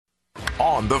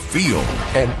on the field,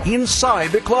 and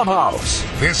inside the clubhouse.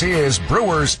 This is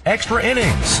Brewers Extra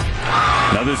Innings.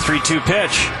 Another 3-2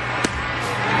 pitch.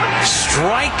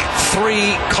 Strike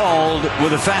 3 called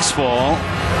with a fastball,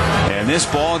 and this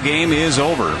ball game is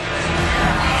over.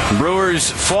 Brewers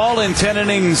fall in 10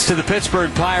 innings to the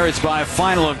Pittsburgh Pirates by a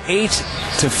final of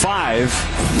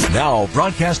 8-5. Now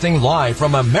broadcasting live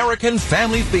from American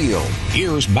Family Field,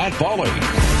 here's Matt Pauley.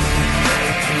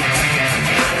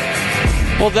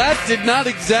 Well, that did not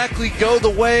exactly go the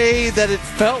way that it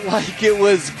felt like it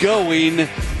was going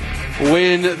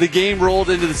when the game rolled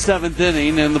into the 7th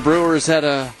inning and the Brewers had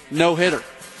a no-hitter.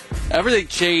 Everything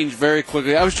changed very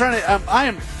quickly. I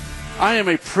am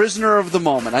a prisoner of the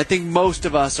moment. I think most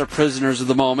of us are prisoners of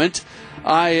the moment.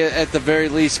 I, at the very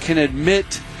least, can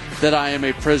admit that I am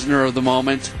a prisoner of the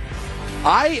moment.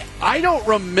 I don't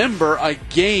remember a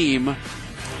game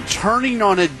turning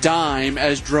on a dime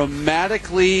as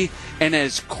dramatically and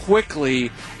as quickly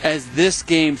as this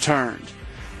game turned.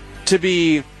 To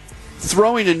be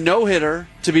throwing a no-hitter,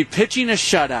 to be pitching a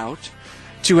shutout,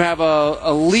 to have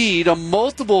a lead, a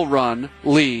multiple-run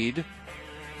lead,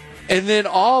 and then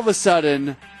all of a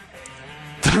sudden,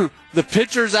 the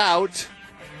pitcher's out,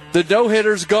 the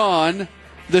no-hitter's gone,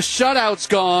 the shutout's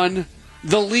gone,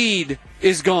 the lead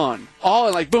is gone.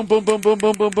 All like boom, boom, boom, boom,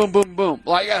 boom, boom, boom, boom, boom.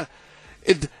 Like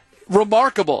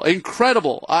remarkable,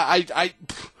 incredible.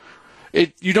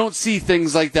 You don't see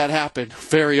things like that happen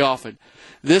very often.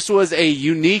 This was a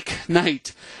unique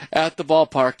night at the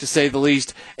ballpark, to say the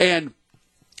least, and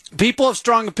people have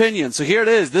strong opinions. So here it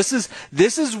is. This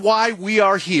is why we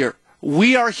are here.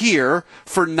 We are here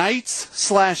for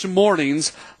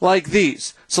nights/mornings like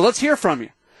these. So let's hear from you.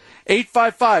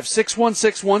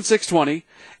 855-616-1620.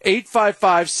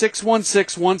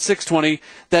 855-616-1620.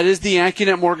 That is the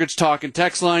AccuNet Mortgage Talk and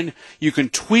Text line. You can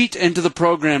tweet into the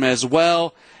program as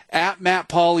well. At Matt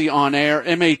Pauley on air,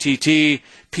 MattPauley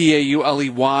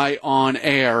on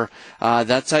air.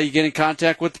 That's how you get in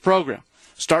contact with the program.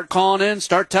 Start calling in,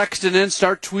 start texting in,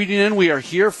 start tweeting in. We are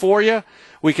here for you.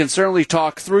 We can certainly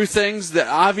talk through things. That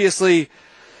obviously,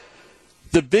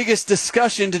 the biggest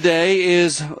discussion today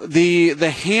is the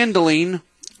handling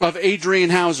of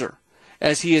Adrian Houser,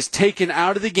 as he is taken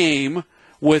out of the game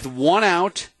with 1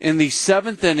 out in the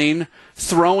 7th inning,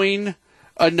 throwing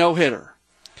a no-hitter.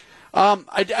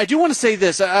 I do want to say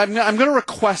this. I'm going to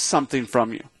request something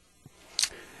from you.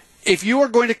 If you are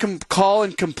going to call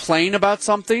and complain about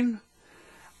something,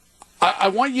 I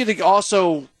want you to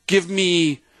also give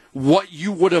me what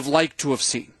you would have liked to have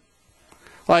seen.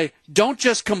 Like, don't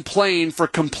just complain for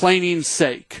complaining's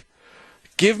sake.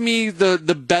 Give me the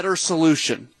better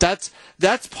solution. That's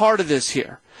part of this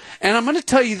here. And I'm going to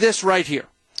tell you this right here.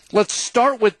 Let's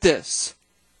start with this.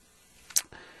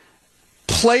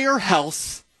 Player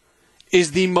health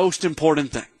is the most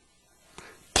important thing.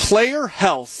 Player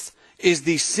health is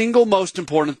the single most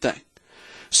important thing.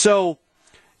 So,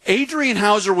 Adrian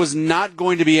Houser was not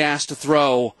going to be asked to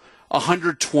throw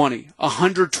 120,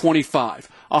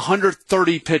 125,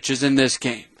 130 pitches in this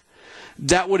game.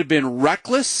 That would have been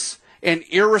reckless and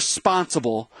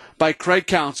irresponsible by Craig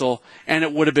Counsell, and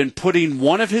it would have been putting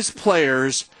one of his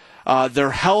players,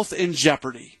 their health in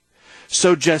jeopardy.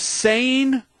 So just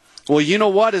saying, well, you know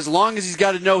what, as long as he's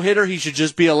got a no-hitter, he should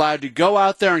just be allowed to go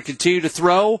out there and continue to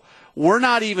throw. We're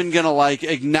not even going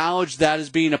to acknowledge that as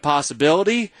being a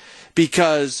possibility,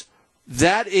 because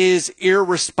that is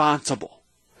irresponsible.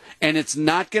 And it's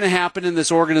not going to happen in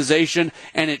this organization,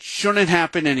 and it shouldn't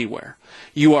happen anywhere.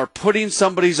 You are putting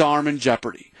somebody's arm in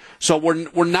jeopardy. So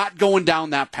we're not going down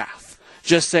that path.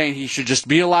 Just saying he should just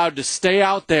be allowed to stay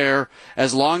out there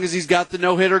as long as he's got the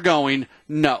no-hitter going.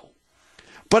 No.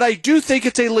 But I do think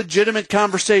it's a legitimate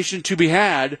conversation to be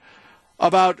had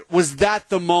about, was that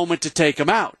the moment to take him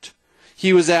out?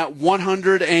 He was at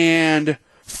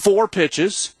 104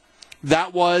 pitches.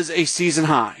 That was a season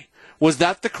high. Was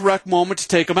that the correct moment to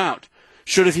take him out?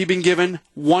 Should have he been given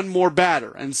one more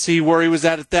batter and see where he was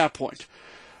at that point?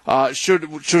 Should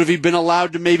have he been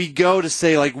allowed to maybe go to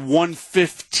say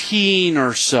 115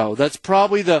 or so? That's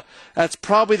probably the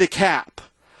cap.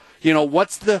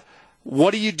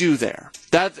 What do you do there?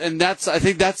 I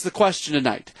think that's the question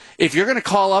tonight. If you're going to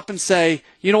call up and say,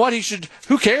 you know what,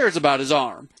 who cares about his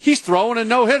arm? He's throwing a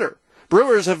no-hitter.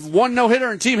 Brewers have one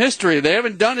no-hitter in team history. They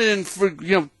haven't done it in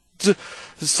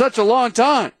such a long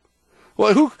time.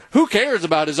 Well, who cares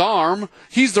about his arm?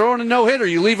 He's throwing a no-hitter.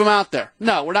 You leave him out there.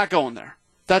 No, we're not going there.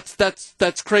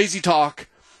 That's crazy talk,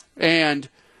 and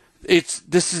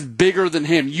this is bigger than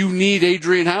him. You need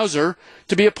Adrian Houser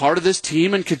to be a part of this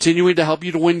team and continuing to help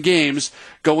you to win games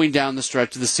going down the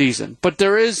stretch of the season. But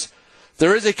there is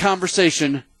a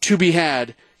conversation to be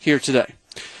had here today.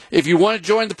 If you want to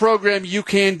join the program, you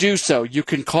can do so. You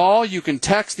can call, you can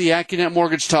text the AccuNet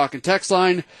Mortgage Talk and Text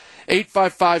line,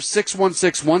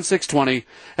 855-616-1620.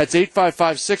 That's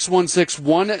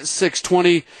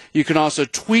 855-616-1620. You can also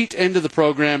tweet into the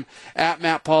program at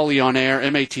Matt Pauley on air,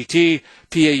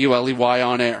 MattPauley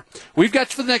on air. We've got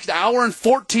you for the next hour and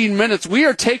 14 minutes. We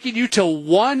are taking you till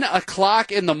 1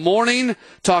 o'clock in the morning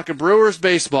talking Brewers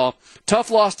baseball. Tough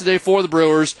loss today for the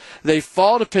Brewers. They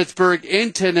fall to Pittsburgh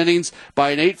in 10 innings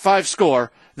by an 8-5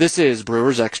 score. This is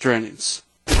Brewers Extra Innings.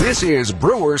 This is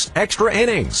Brewers Extra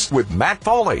Innings with Matt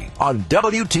Pauley on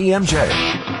WTMJ.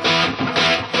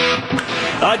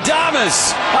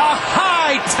 Adames, a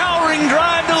high towering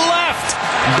drive to left.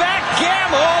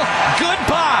 Backgammon,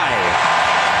 goodbye.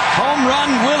 Home run,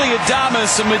 Willie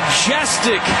Adames, a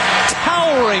majestic,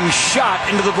 towering shot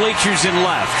into the bleachers in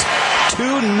left.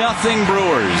 2-0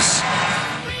 Brewers.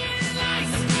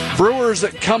 Brewers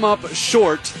come up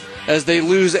short as they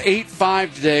lose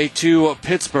 8-5 today to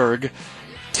Pittsburgh.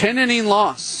 10-inning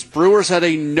loss. Brewers had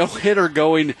a no-hitter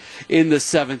going in the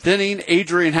 7th inning.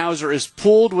 Adrian Hauser is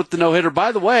pulled with the no-hitter.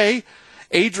 By the way,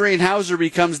 Adrian Hauser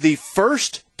becomes the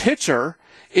first pitcher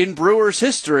in Brewers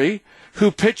history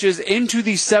who pitches into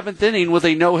the 7th inning with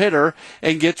a no-hitter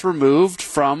and gets removed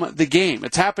from the game.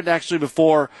 It's happened actually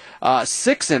before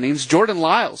 6 innings. Jordan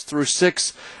Lyles threw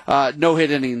 6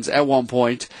 no-hit innings at one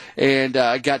point and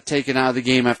got taken out of the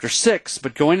game after 6.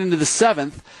 But going into the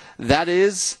 7th, that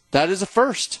is a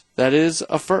first. That is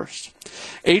a first.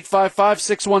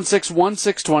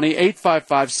 855-616-1620,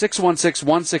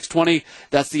 855-616-1620.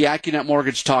 That's the AccuNet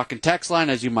Mortgage Talk and Text line,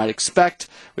 as you might expect.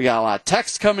 We got a lot of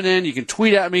texts coming in. You can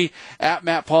tweet at me, at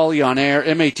Matt Pauley on air,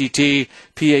 MattPauley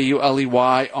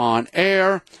on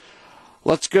air.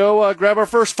 Let's go grab our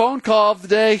first phone call of the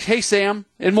day. Hey, Sam,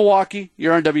 in Milwaukee.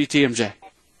 You're on WTMJ.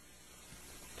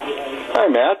 Hi,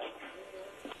 Matt.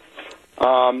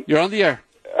 You're on the air.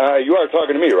 You are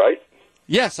talking to me, right?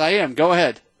 Yes, I am. Go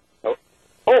ahead.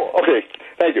 Oh, okay.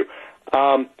 Thank you.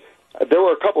 There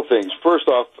were a couple things. First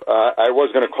off, I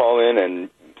was going to call in and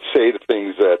say the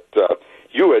things that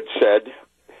you had said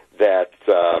that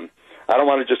I don't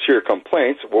want to just hear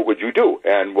complaints. What would you do?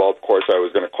 And, well, of course, I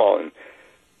was going to call and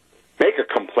make a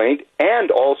complaint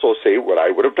and also say what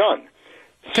I would have done.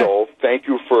 So thank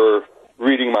you for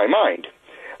reading my mind.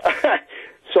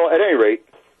 So at any rate,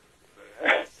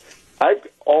 I've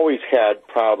always had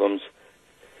problems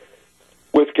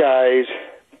with guys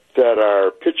that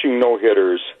are pitching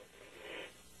no-hitters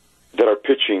that are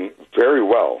pitching very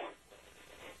well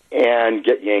and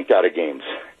get yanked out of games.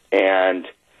 And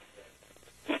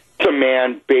the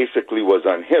man basically was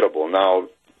unhittable. Now,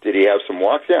 did he have some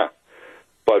walks? Yeah.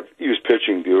 But he was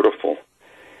pitching beautiful.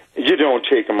 You don't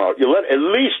take him out. At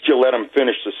least you let him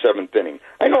finish the 7th inning.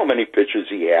 I know how many pitches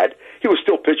he had. He was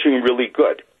still pitching really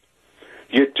good.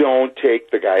 You don't take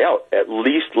the guy out. At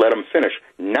least let him finish.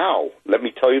 Now, let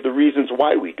me tell you the reasons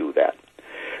why we do that.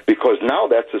 Because now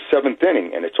that's the 7th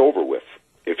inning, and it's over with.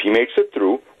 If he makes it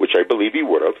through, which I believe he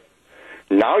would have,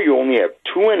 now you only have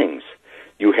 2 innings.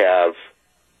 You have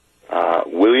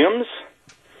Williams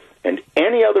and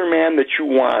any other man that you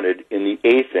wanted in the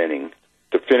 8th inning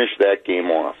to finish that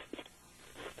game off.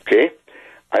 Okay?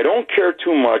 I don't care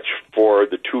too much for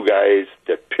the 2 guys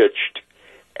that pitched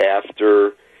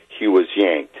after he was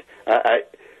yanked.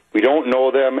 We don't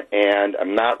know them, and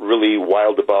I'm not really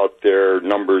wild about their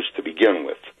numbers to begin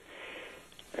with.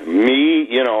 Me,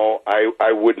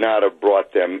 I would not have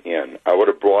brought them in. I would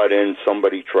have brought in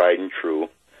somebody tried and true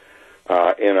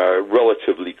in a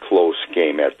relatively close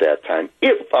game at that time,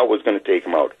 if I was going to take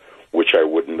them out, which I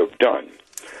wouldn't have done.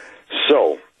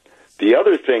 So, the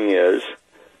other thing is,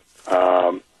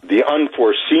 the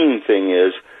unforeseen thing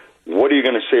is, what are you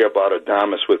going to say about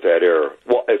Adames with that error?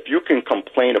 Well, if you can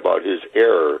complain about his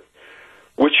error,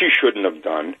 which he shouldn't have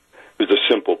done, it was a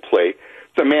simple play,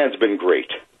 the man's been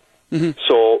great. Mm-hmm.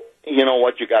 So, you know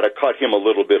what, you got to cut him a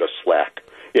little bit of slack.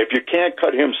 If you can't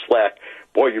cut him slack,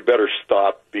 boy, you better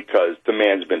stop, because the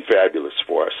man's been fabulous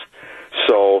for us.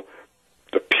 So,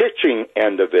 the pitching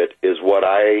end of it is what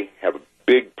I have a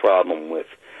big problem with.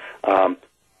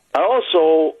 I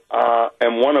also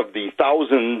am one of the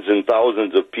thousands and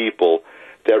thousands of people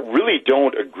that really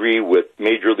don't agree with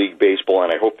Major League Baseball,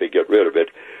 and I hope they get rid of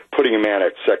it, putting a man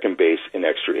at second base in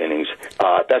extra innings.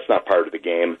 That's not part of the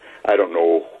game. I don't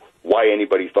know why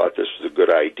anybody thought this was a good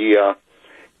idea,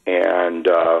 and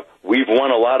we've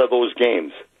won a lot of those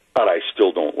games, but I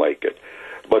still don't like it.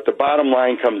 But the bottom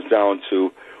line comes down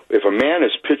to, if a man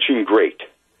is pitching great,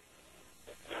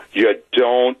 you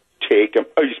don't take him.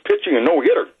 Oh, he's pitching a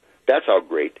no-hitter. That's how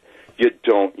great. You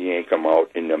don't yank him out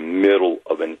in the middle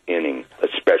of an inning,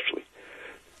 especially.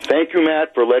 Thank you,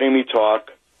 Matt, for letting me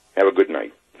talk. Have a good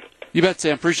night. You bet,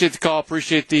 Sam. Appreciate the call.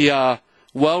 Appreciate the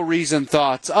well-reasoned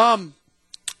thoughts. I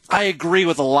agree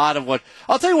with a lot of what –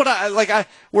 I'll tell you what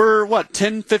we're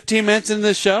 10, 15 minutes into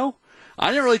this show?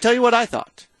 I didn't really tell you what I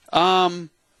thought.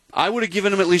 I would have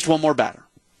given him at least one more batter.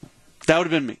 That would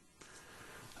have been me.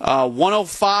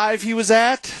 105 he was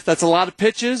at. That's a lot of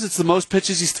pitches. It's the most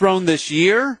pitches he's thrown this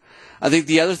year. I think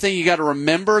the other thing you got to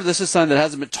remember, this is something that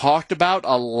hasn't been talked about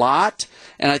a lot,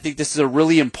 and I think this is a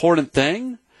really important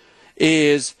thing,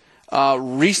 is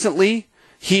recently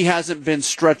he hasn't been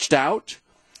stretched out.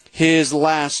 His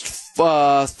last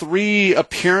 3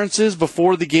 appearances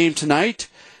before the game tonight,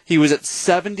 he was at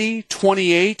 70,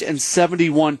 28, and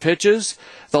 71 pitches.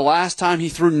 The last time he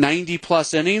threw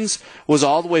 90-plus innings was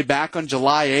all the way back on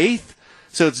July 8th,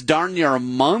 so it's darn near a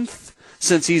month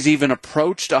since he's even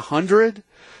approached 100.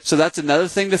 So that's another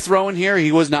thing to throw in here.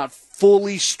 He was not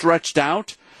fully stretched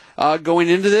out going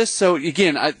into this. So,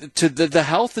 again, to the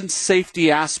health and safety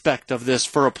aspect of this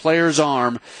for a player's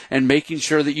arm and making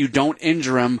sure that you don't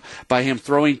injure him by him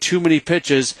throwing too many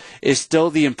pitches is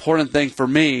still the important thing for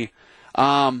me.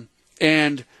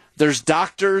 And there's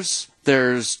doctors,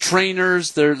 there's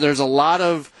trainers, there's a lot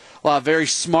of very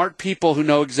smart people who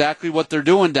know exactly what they're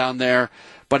doing down there.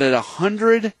 But at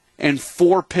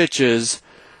 104 pitches,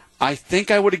 I think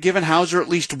I would have given Hauser at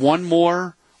least one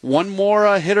more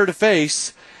hitter to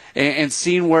face and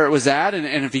seen where it was at.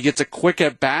 And if he gets a quick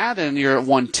at bat and you're at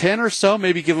 110 or so,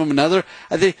 maybe give him another.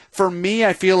 I think for me,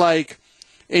 I feel like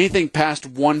anything past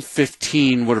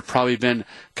 115 would have probably been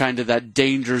kind of that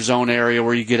danger zone area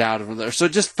where you get out of there. So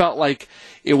it just felt like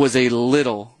it was a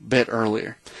little bit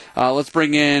earlier. Let's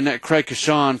bring in Craig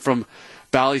Kashan from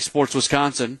Valley Sports,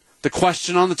 Wisconsin. The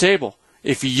question on the table: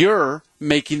 if you're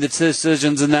making the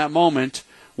decisions in that moment,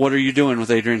 what are you doing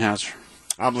with Adrian Hauser?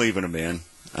 I'm leaving him in.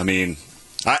 I mean,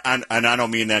 and I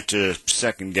don't mean that to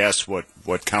second guess what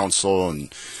Counsell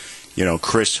and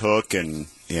Chris Hook and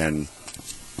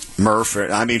Murph.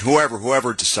 I mean,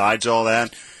 whoever decides all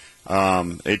that. I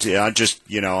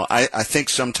think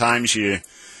sometimes you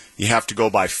have to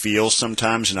go by feel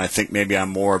sometimes, and I think maybe I'm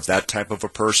more of that type of a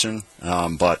person.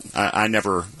 But I've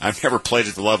never played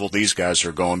at the level these guys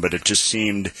are going, but it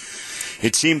seemed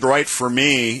right for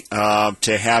me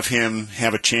to have him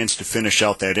have a chance to finish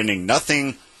out that inning.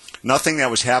 Nothing that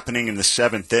was happening in the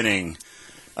 7th inning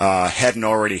hadn't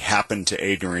already happened to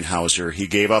Adrian Hauser. He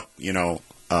gave up,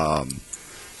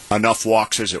 enough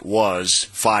walks as it was,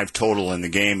 5 total in the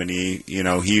game, and he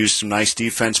used some nice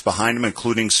defense behind him,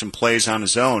 including some plays on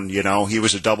his own. He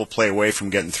was a double play away from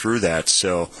getting through that.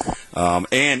 So,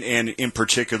 and in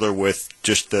particular with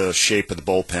just the shape of the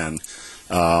bullpen.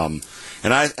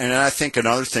 And I think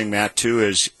another thing, Matt, too,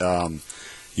 is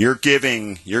you're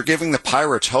giving the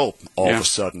Pirates hope all of a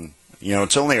sudden.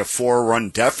 It's only a 4-run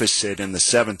deficit in the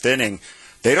 7th inning.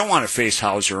 They don't want to face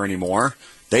Hauser anymore.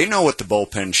 They know what the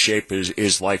bullpen shape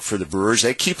is like for the Brewers.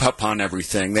 They keep up on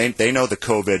everything. They know the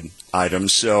COVID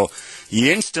items. So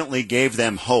you instantly gave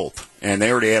them hope, and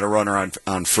they already had a runner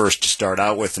on first to start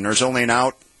out with, and there's only an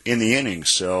out in the inning.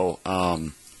 So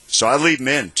I leave him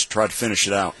in to try to finish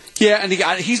it out. Yeah, and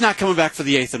he's not coming back for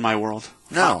the 8th in my world.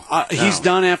 No. He's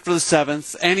done after the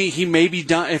 7th, and he may be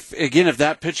done if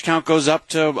that pitch count goes up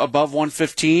to above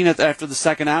 115 after the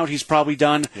second out, he's probably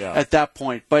done at that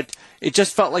point. But it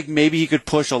just felt like maybe he could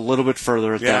push a little bit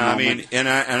further at that moment.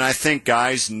 Yeah, and I think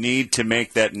guys need to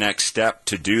make that next step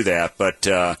to do that. But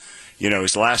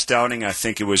his last outing, I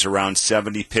think it was around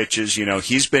 70 pitches.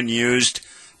 He's been used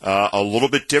a little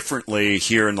bit differently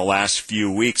here in the last few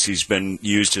weeks. He's been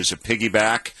used as a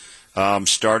piggyback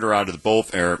starter out of the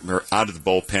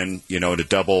bullpen,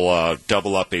 to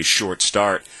double up a short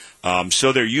start.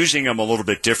 So they're using him a little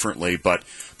bit differently, but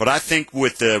I think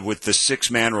with the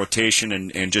 6-man rotation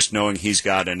and just knowing he's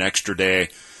got an extra day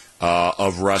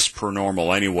of rest per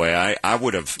normal anyway, I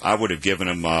would have given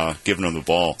him the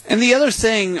ball. And the other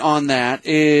thing on that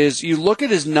is you look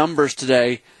at his numbers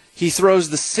today. He throws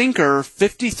the sinker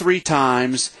 53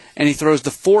 times, and he throws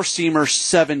the four-seamer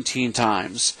 17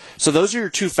 times. So those are your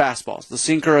 2 fastballs, the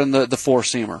sinker and the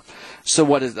four-seamer. So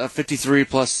what is 53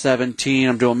 plus 17?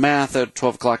 I'm doing math at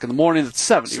 12 o'clock in the morning. That's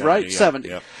 70, right? Yeah, 70.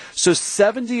 Yep. So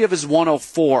 70 of his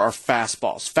 104 are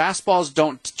fastballs. Fastballs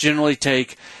don't generally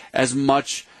take as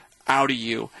much out of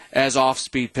you as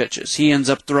off-speed pitches. He ends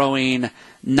up throwing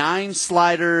 9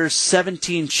 sliders,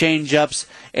 17 changeups,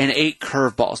 and 8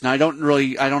 curveballs. Now, I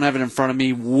don't have it in front of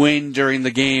me when during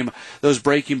the game those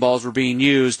breaking balls were being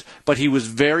used, but he was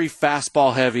very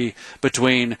fastball heavy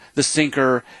between the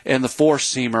sinker and the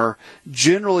four-seamer.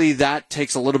 Generally, that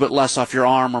takes a little bit less off your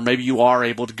arm, or maybe you are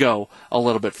able to go a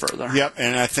little bit further. Yep,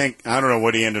 and I don't know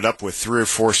what he ended up with, 3 or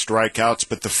 4 strikeouts,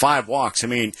 but the 5 walks, I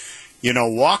mean,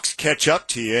 walks catch up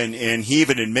to you, and he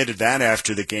even admitted that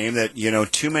after the game, that,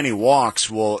 too many walks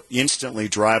will instantly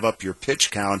drive up your pitch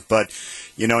count. But,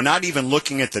 not even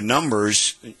looking at the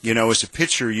numbers, as a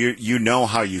pitcher, you know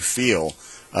how you feel.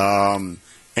 And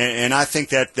I think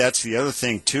that's the other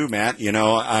thing, too, Matt.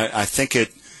 I think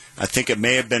it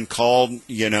may have been called,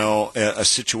 a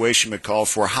situation been called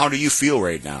for, how do you feel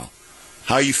right now?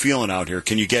 How are you feeling out here?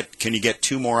 Can you get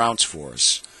 2 more outs for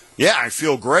us? Yeah, I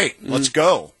feel great. Let's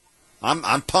go.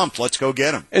 I'm pumped. Let's go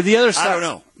get him. And the other side, I don't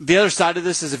know. The other side of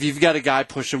this is if you've got a guy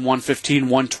pushing 115,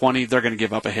 120, they're going to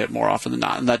give up a hit more often than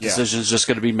not, and that decision is just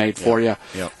going to be made for you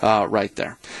right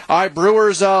there. All right,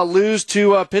 Brewers lose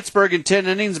to Pittsburgh in 10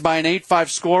 innings by an 8-5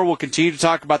 score. We'll continue to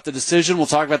talk about the decision. We'll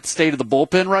talk about the state of the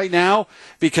bullpen right now,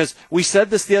 because we said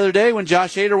this the other day when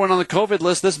Josh Hader went on the COVID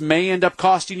list. This may end up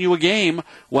costing you a game.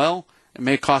 Well, it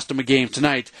may cost them a game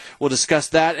tonight. We'll discuss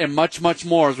that and much, much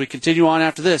more as we continue on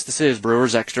after this. This is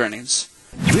Brewers Extra Innings.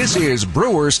 This is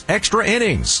Brewers Extra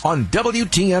Innings on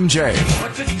WTMJ.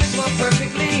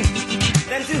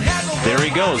 There he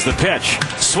goes, the pitch.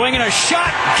 Swinging a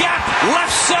shot, gap,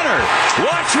 left center.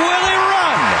 Watch Willie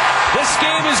run. This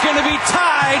game is going to be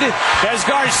tied as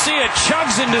Garcia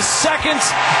chugs into second.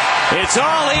 It's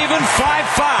all even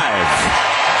 5-5.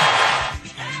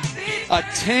 A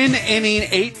 10-inning,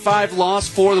 8-5 loss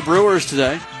for the Brewers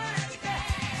today.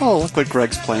 Oh, look what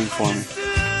Greg's playing for me.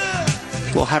 A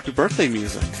little happy birthday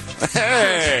music.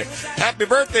 Hey, happy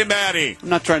birthday, Matty. I'm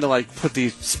not trying to, put the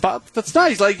spot. That's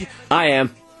nice. I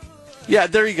am. Yeah,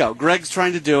 there you go. Greg's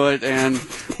trying to do it, and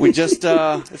we just,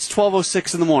 it's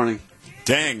 12:06 in the morning.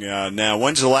 Dang. Now,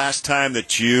 when's the last time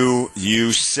that you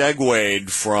segued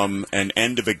from an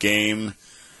end of a game,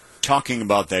 talking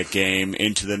about that game,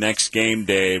 into the next game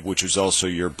day, which was also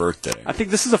your birthday? I think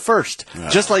this is a first.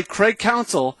 Just like Craig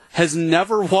Counsell has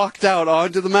never walked out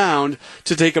onto the mound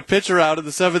to take a pitcher out in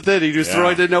the 7th inning who's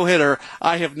throwing a no-hitter,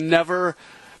 I have never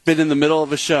been in the middle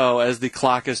of a show as the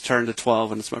clock has turned to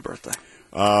 12 and it's my birthday.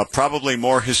 Probably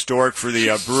more historic for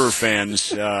the Brewer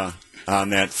fans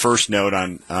on that first note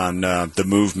on the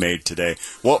move made today.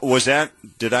 What was that?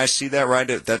 Did I see that right?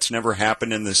 That's never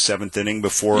happened in the 7th inning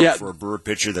before for a Brewer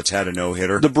pitcher that's had a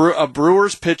no-hitter? A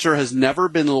Brewers pitcher has never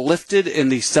been lifted in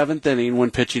the 7th inning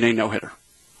when pitching a no-hitter.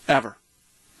 Ever.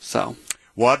 So.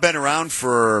 Well, I've been around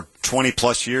for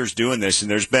 20-plus years doing this, and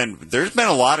there's been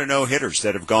a lot of no-hitters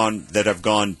that have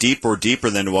gone deeper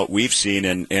than what we've seen,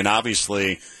 and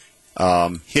obviously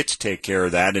hits take care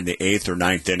of that in the 8th or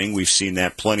 9th inning. We've seen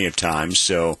that plenty of times.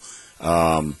 So,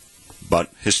 but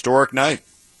historic night.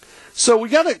 So we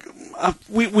got to,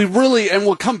 we really, and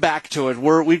we'll come back to it.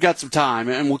 We've got some time,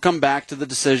 and we'll come back to the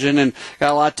decision, and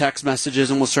got a lot of text messages,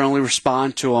 and we'll certainly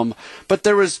respond to them. But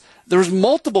there was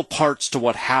multiple parts to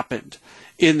what happened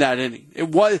in that inning.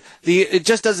 It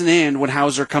just doesn't end when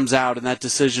Hauser comes out and that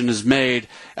decision is made.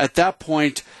 At that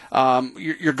point,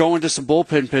 you're going to some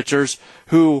bullpen pitchers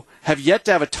who have yet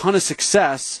to have a ton of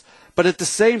success, but at the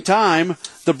same time,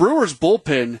 the Brewers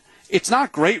bullpen, it's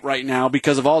not great right now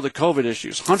because of all the COVID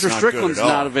issues. Hunter Strickland's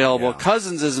not available. Yeah.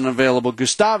 Cousins isn't available.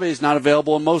 Gustave's not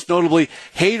available. And most notably,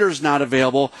 Hader's not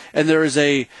available. And there is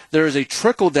a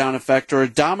trickle-down effect or a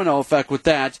domino effect with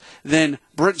that. Then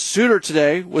Brent Suter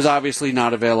today was obviously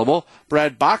not available.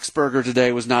 Brad Boxberger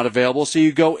today was not available. So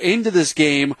you go into this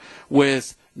game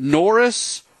with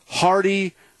Norris,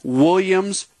 Hardy,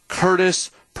 Williams,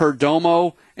 Curtis,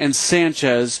 Perdomo, and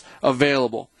Sanchez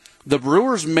available. The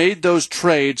Brewers made those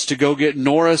trades to go get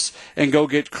Norris and go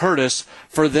get Curtis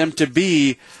for them to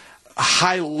be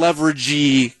high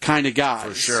leveragey kind of guys.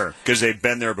 For sure, because they've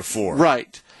been there before.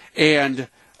 Right. And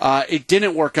it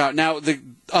didn't work out. Now, the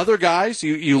other guys,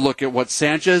 you look at what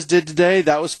Sanchez did today,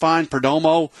 that was fine.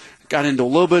 Perdomo got into a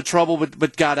little bit of trouble,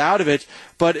 but got out of it.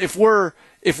 But if we're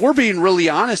being really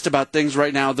honest about things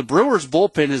right now, the Brewers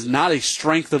bullpen is not a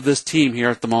strength of this team here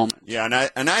at the moment. Yeah,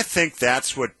 and I think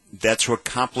that's what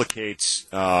complicates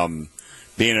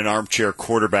being an armchair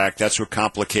quarterback. That's what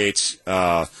complicates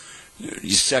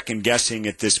second guessing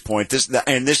at this point.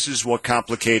 This is what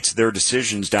complicates their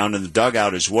decisions down in the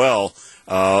dugout as well,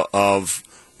 of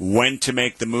when to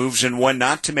make the moves and when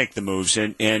not to make the moves.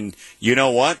 And you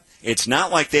know what? it's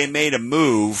not like they made a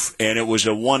move and it was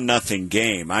a 1-0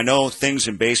 game. I know things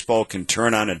in baseball can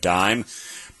turn on a dime,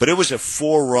 but it was a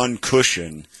 4-run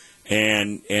cushion,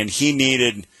 and he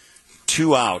needed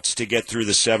 2 outs to get through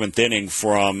the 7th inning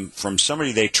from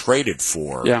somebody they traded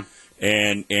for. Yeah.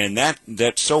 And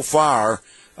that so far,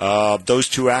 those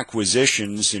 2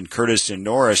 acquisitions in Curtis and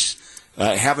Norris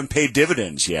haven't paid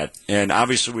dividends yet. And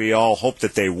obviously we all hope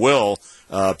that they will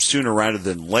sooner rather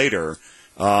than later.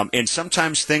 And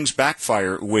sometimes things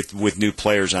backfire with new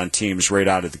players on teams right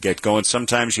out of the get-go. And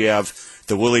sometimes you have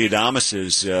the Willie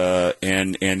Adameses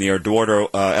and the Eduardo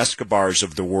Escobars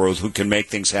of the world who can make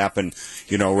things happen,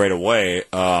 right away.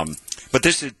 But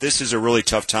this is a really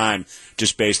tough time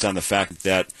just based on the fact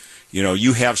that,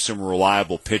 you have some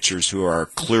reliable pitchers who are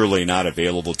clearly not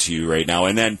available to you right now.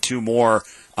 And then 2 more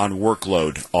on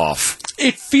workload off.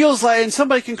 It feels like, and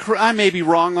somebody can. I may be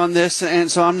wrong on this,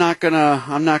 and so I'm not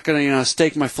gonna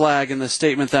stake my flag in the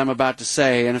statement that I'm about to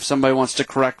say. And if somebody wants to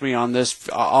correct me on this,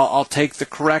 I'll take the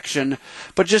correction.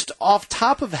 But just off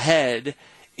top of head,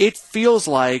 it feels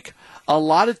like a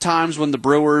lot of times when the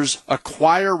Brewers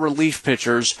acquire relief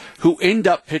pitchers who end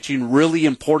up pitching really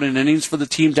important innings for the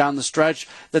team down the stretch,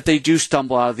 that they do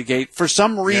stumble out of the gate. For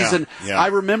some reason, I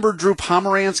remember Drew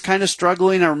Pomeranz kind of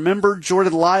struggling. I remember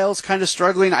Jordan Lyles kind of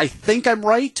struggling. I think I'm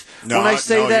right when I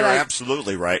say that. You're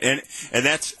absolutely right. And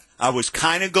that's, I was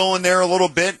kind of going there a little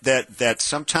bit, that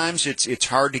sometimes it's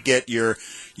hard to get your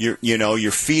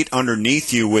feet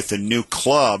underneath you with a new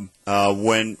club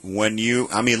when you,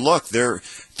 look, they're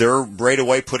right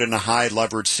away put in high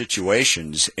leverage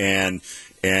situations, and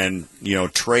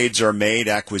trades are made,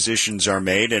 acquisitions are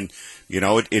made, and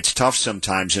it's tough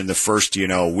sometimes in the first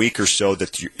week or so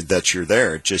that you're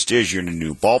there. It just is. You're in a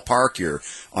new ballpark, you're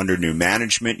under new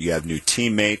management, you have new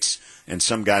teammates, and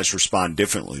some guys respond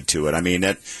differently to it. I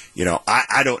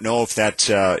don't know if that's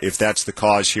the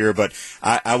cause here, but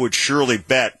I would surely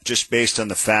bet, just based on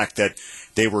the fact that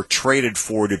they were traded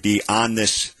for to be on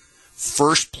this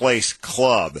first place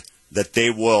club, that they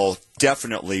will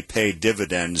definitely pay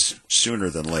dividends sooner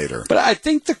than later. But I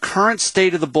think the current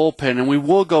state of the bullpen, and we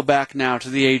will go back now to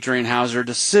the Adrian Houser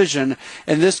decision,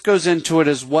 and this goes into it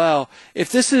as well.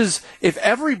 If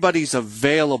everybody's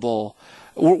available,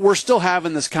 we're still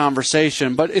having this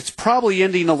conversation, but it's probably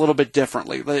ending a little bit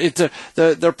differently.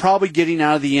 They're probably getting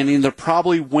out of the inning. They're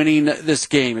probably winning this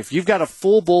game. If you've got a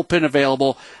full bullpen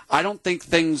available, I don't think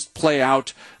things play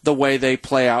out the way they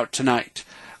play out tonight.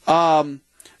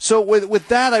 So with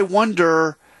that, I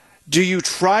wonder, do you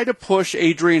try to push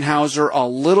Adrian Houser a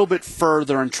little bit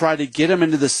further and try to get him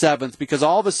into the 7th? Because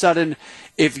all of a sudden,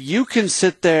 if you can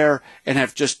sit there and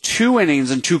have just 2 innings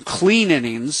and 2 clean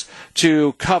innings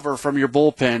to cover from your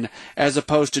bullpen, as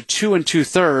opposed to 2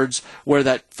 2/3, where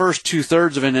that first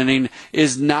 2/3 of an inning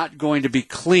is not going to be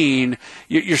clean,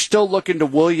 you're still looking to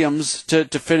Williams to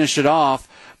finish it off.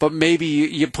 But maybe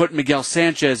you put Miguel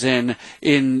Sanchez in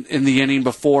the inning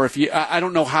before. I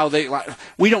don't know how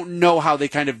we don't know how they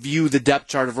kind of view the depth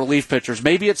chart of relief pitchers.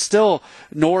 Maybe it's still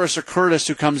Norris or Curtis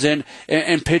who comes in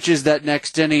and pitches that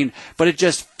next inning. But it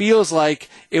just feels like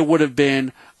it would have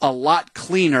been a lot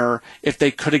cleaner if they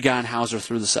could have gotten Houser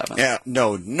through the 7th. Yeah,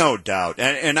 no doubt.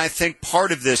 And I think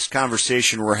part of this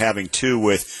conversation we're having too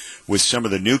with some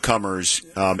of the newcomers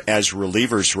as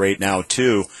relievers right now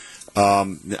too.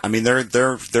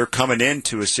 They're coming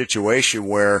into a situation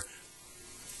where,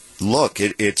 look,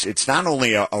 it's not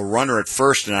only a runner at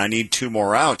first and I need 2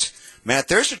 more outs. Matt,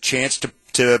 there's a chance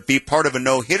to be part of a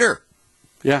no-hitter.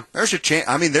 Yeah. There's a chance.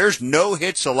 There's no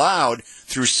hits allowed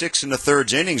through 6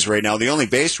 1/3 innings right now. The only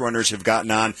base runners have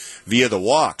gotten on via the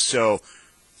walk. So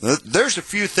there's a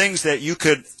few things that you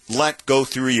could let go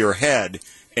through your head.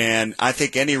 And I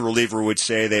think any reliever would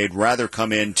say they'd rather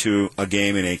come into a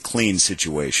game in a clean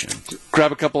situation.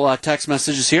 Grab a couple text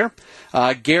messages here.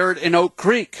 Garrett in Oak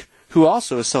Creek, who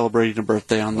also is celebrating a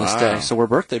birthday on this day. So we're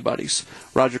birthday buddies.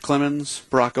 Roger Clemens,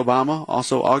 Barack Obama,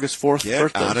 also August 4th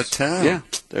birthdays. Out of town. Yeah,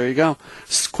 there you go.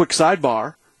 Quick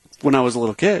sidebar. When I was a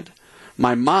little kid,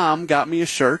 my mom got me a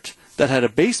shirt that had a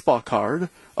baseball card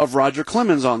of Roger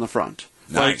Clemens on the front.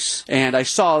 Nice. And I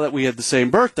saw that we had the same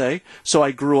birthday, so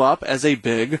I grew up as a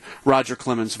big Roger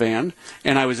Clemens fan,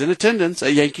 and I was in attendance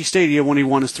at Yankee Stadium when he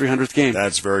won his 300th game.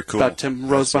 That's very cool. About 10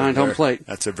 rows behind home plate.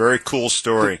 That's a very cool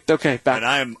story. Okay, back. And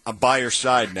I'm by your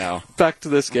side now. Back to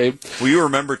this game. Will you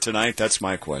remember tonight? That's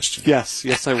my question.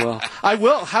 Yes, I will. I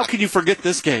will. How can you forget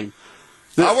this game?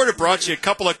 I would have brought you a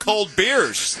couple of cold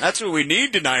beers. That's what we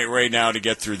need tonight right now to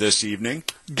get through this evening.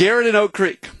 Garrett in Oak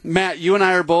Creek. Matt, you and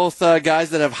I are both guys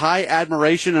that have high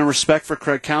admiration and respect for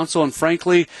Craig Counsell, and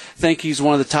frankly, think he's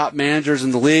one of the top managers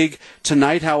in the league.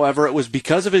 Tonight, however, it was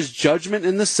because of his judgment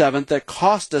in the seventh that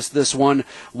cost us this one.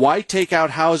 Why take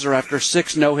out Hauser after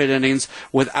 6 no-hit innings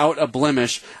without a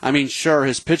blemish? I mean, sure,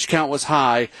 his pitch count was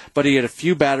high, but he had a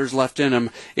few batters left in him.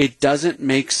 It doesn't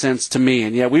make sense to me.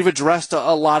 And yeah, we've addressed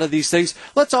a lot of these things.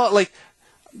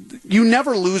 You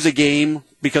never lose a game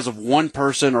because of one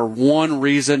person or one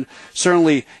reason.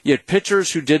 Certainly, you had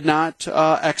pitchers who did not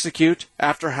execute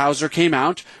after Hauser came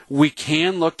out. We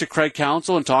can look to Craig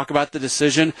Counsell and talk about the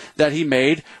decision that he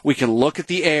made. We can look at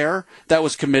the error that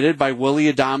was committed by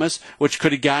Willy Adames, which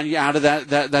could have gotten you out of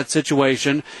that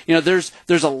situation. You know,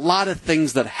 there's a lot of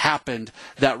things that happened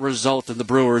that result in the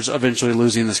Brewers eventually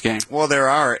losing this game. Well, there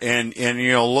are, and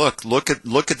you know, look at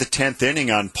the 10th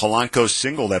inning on Polanco's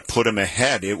single that put him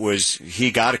ahead. He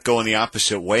got it going the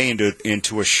opposite way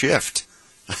into a shift.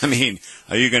 I mean,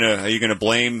 are you gonna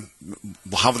blame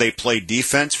how they played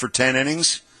defense for 10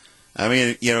 innings? I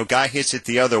mean, you know, guy hits it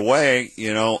the other way.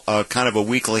 You know, kind of a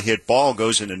weakly hit ball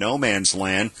goes into no man's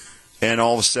land, and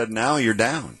all of a sudden now you're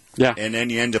down. Yeah, and then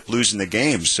you end up losing the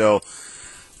game. So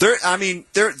there's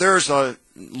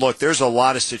a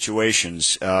lot of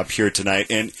situations here tonight,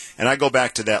 and I go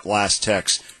back to that last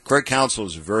text. Craig Counsell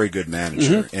is a very good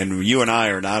manager, and you and I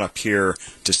are not up here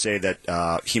to say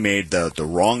that he made the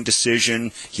wrong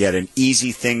decision. He had an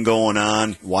easy thing going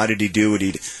on. Why did he do what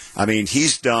he did? I mean,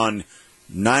 he's done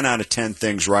 9 out of 10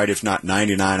 things right, if not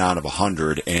 99 out of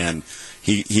 100, and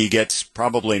he gets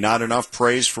probably not enough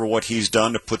praise for what he's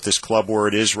done to put this club where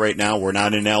it is right now. We're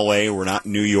not in L.A., we're not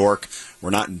in New York,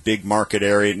 we're not in big market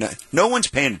area. No one's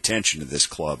paying attention to this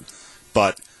club,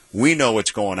 but we know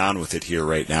what's going on with it here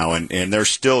right now, and they're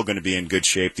still going to be in good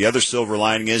shape. The other silver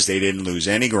lining is they didn't lose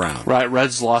any ground. Right,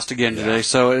 Reds lost again today.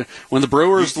 So when the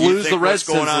Brewers lose, the Reds.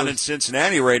 What's going on in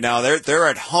Cincinnati right now? They're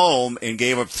at home and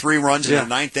gave up 3 runs in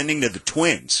the 9th inning to the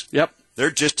Twins. Yep,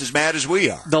 they're just as mad as we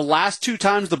are. The last 2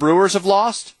 times the Brewers have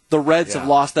lost, the Reds have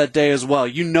lost that day as well.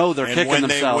 You know they're kicking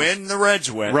themselves. And when they win, the Reds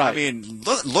win. Right. I mean,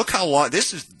 look how long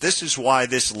this is why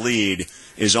this lead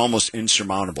is almost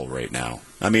insurmountable right now.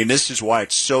 I mean, this is why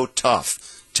it's so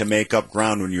tough to make up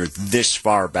ground when you're this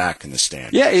far back in the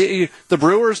standings. Yeah, the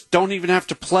Brewers don't even have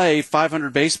to play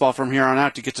 500 baseball from here on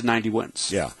out to get to 90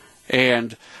 wins. Yeah.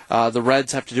 And the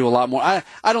Reds have to do a lot more. I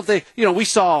don't think, we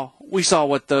saw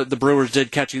what the Brewers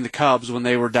did catching the Cubs when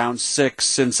they were down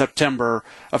 6 in September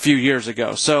a few years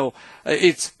ago. So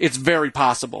it's very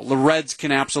possible. The Reds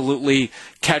can absolutely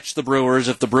catch the Brewers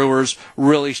if the Brewers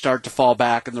really start to fall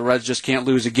back and the Reds just can't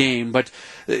lose a game. But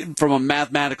from a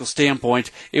mathematical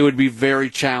standpoint, it would be very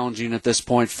challenging at this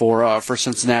point for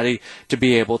Cincinnati to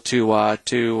be able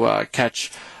to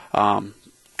catch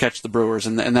the Brewers,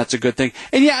 and that's a good thing.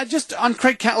 And yeah, just on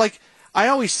Craig, I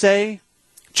always say,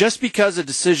 just because a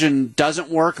decision doesn't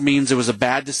work means it was a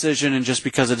bad decision, and just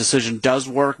because a decision does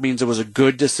work means it was a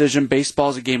good decision. Baseball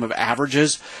is a game of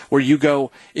averages, where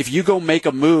if you go make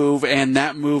a move and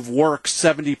that move works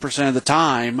 70% of the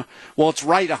time, well, it's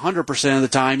right 100% of the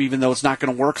time, even though it's not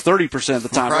going to work 30% of the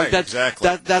time. Right,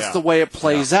 exactly. That's the way it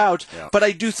plays out. Yeah. But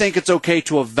I do think it's okay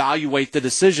to evaluate the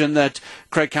decision that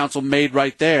Craig Counsell made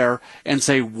right there and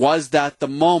say, was that the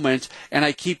moment? And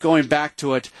I keep going back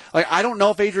to it. I don't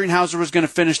know if Adrian Hauser was going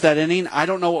to finish that inning. I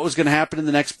don't know what was going to happen in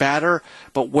the next batter,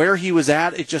 but where he was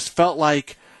at, it just felt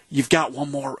like you've got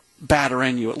one more batter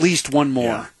in you, at least one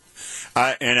more.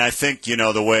 Yeah. And I think,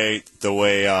 the way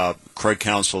Craig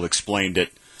Counsell explained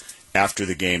it after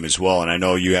the game as well, and I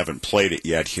know you haven't played it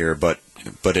yet here, but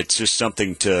it's just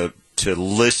something to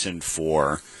listen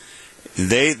for.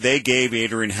 They gave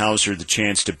Adrian Hauser the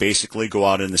chance to basically go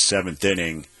out in the 7th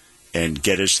inning and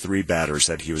get his 3 batters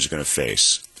that he was going to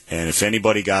face. And if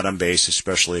anybody got on base,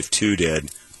 especially if 2 did,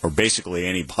 or basically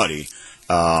anybody, he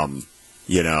was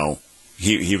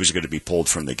going to be pulled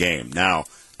from the game. Now,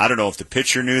 I don't know if the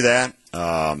pitcher knew that,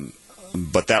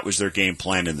 but that was their game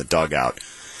plan in the dugout.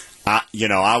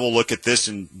 I will look at this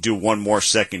and do one more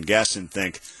second guess and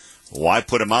think, why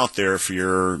put him out there if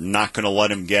you're not going to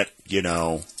let him get,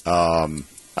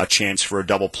 a chance for a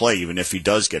double play, even if he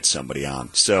does get somebody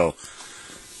on. So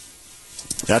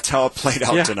that's how it played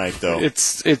out tonight, though.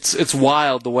 It's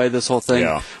wild the way this whole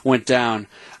thing went down.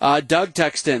 Doug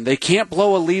texted in, they can't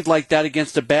blow a lead like that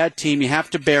against a bad team. You have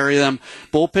to bury them.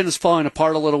 Bullpen is falling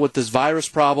apart a little with this virus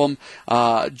problem.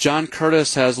 John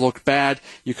Curtis has looked bad.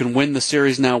 You can win the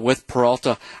series now with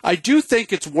Peralta. I do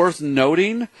think it's worth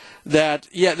noting that,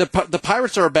 the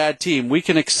Pirates are a bad team. We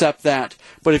can accept that.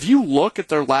 But if you look at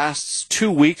their last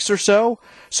 2 weeks or so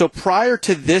prior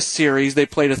to this series, they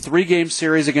played a 3-game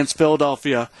series against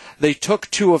Philadelphia. They took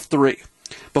 2 of 3.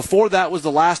 Before that was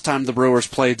the last time the Brewers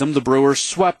played them. The Brewers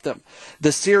swept them.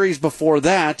 The series before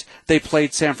that, they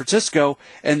played San Francisco,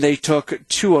 and they took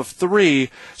 2 of 3.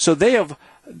 So they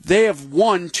have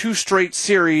won 2 straight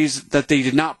series that they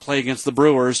did not play against the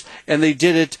Brewers, and they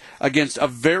did it against a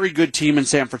very good team in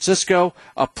San Francisco,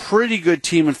 a pretty good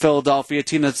team in Philadelphia, a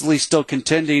team that's at least still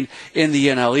contending in the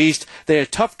NL East. They had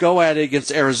a tough go at it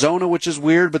against Arizona, which is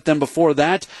weird, but then before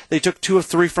that, they took 2 of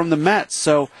 3 from the Mets.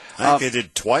 So I think they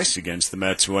did twice against the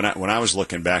Mets when I was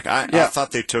looking back. I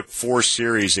thought they took 4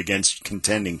 series against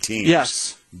contending teams.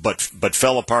 Yes. But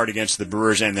fell apart against the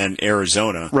Brewers and then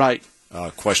Arizona. Right.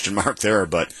 Question mark there,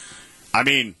 but I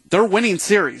mean they're winning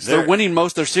series. They're winning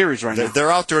most of their series right now.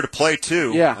 They're out there to play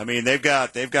too. Yeah. I mean they've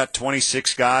got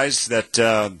 26 guys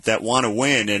that want to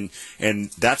win, and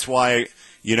that's why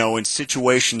in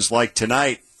situations like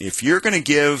tonight, if you're going to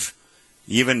give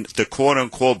even the quote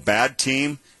unquote bad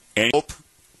team any hope,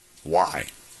 why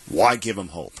give them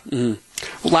hope?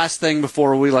 Mm-hmm. Last thing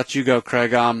before we let you go,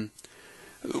 Craig.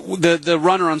 The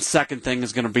runner on second thing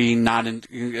is going to be not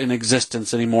in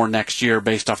existence anymore next year,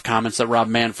 based off comments that Rob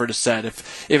Manfred has said.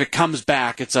 If it comes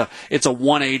back, it's a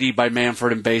 180 by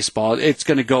Manfred in baseball. It's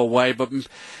going to go away, but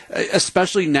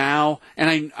especially now,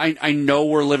 and I know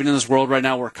we're living in this world right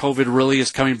now where COVID really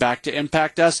is coming back to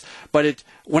impact us, but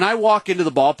when I walk into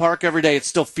the ballpark every day, it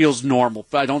still feels normal.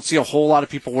 I don't see a whole lot of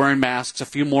people wearing masks, a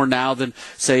few more now than,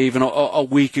 say, even a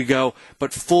week ago,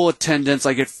 but full attendance,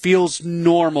 like it feels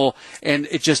normal, and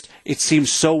it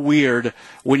seems so weird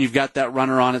when you've got that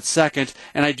runner on at second,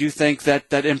 and I do think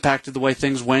that impacted the way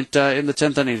things went in the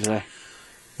 10th inning today.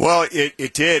 Well,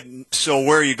 it did. So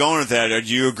where are you going with that?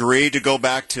 Do you agree to go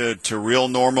back to real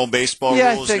normal baseball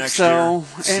rules next year?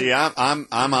 See, I'm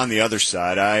on the other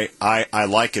side. I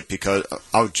like it because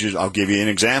I'll give you an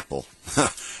example.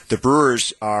 The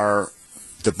Brewers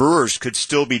could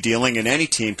still be dealing, and any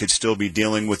team could still be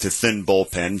dealing with a thin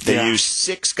bullpen. They used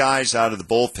 6 guys out of the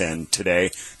bullpen today.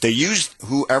 They used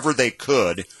whoever they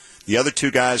could. The other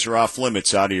 2 guys are off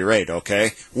limits out of your 8,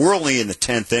 okay? We're only in the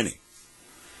 10th inning,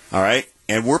 all right?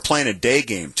 And we're playing a day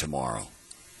game tomorrow.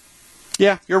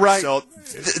 Yeah, you're right. So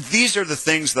these are the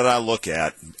things that I look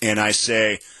at, and I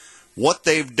say, what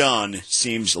they've done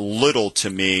seems little to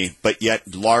me, but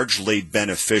yet largely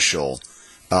beneficial.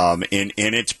 And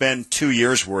it's been 2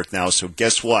 years' worth now, so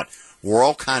guess what? We're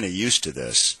all kind of used to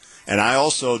this. And I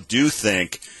also do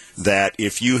think that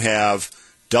if you have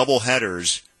double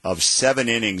headers of 7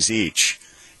 innings each,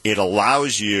 it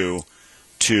allows you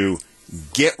to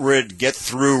get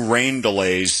through rain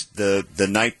delays the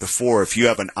night before if you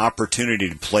have an opportunity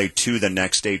to play 2 the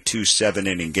next day, 2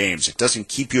 7-inning games. It doesn't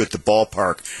keep you at the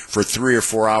ballpark for 3 or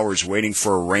 4 hours waiting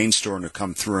for a rainstorm to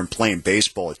come through and playing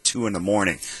baseball at 2 in the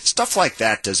morning. Stuff like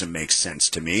that doesn't make sense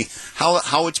to me.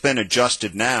 How it's been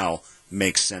adjusted now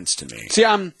makes sense to me. See,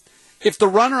 if the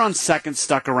runner on second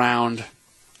stuck around,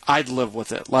 I'd live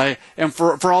with it. And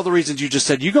for all the reasons you just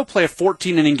said, you go play a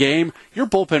 14-inning game, your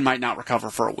bullpen might not recover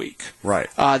for a week. Right.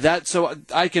 So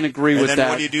I can agree with that. And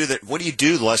then what do you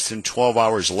do less than 12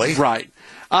 hours later? Right.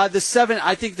 I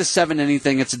think the 7-inning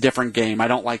thing, it's a different game. I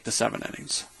don't like the 7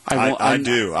 innings. I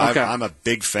do. Okay. I'm a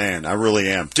big fan. I really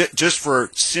am. Just for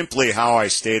simply how I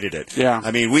stated it. Yeah. I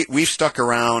mean, we've stuck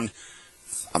around.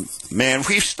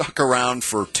 We've stuck around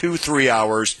for 2-3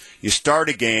 hours. You start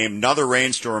a game, another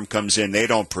rainstorm comes in, they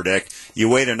don't predict. You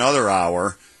wait another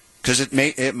hour because it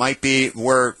might be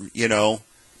where you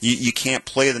can't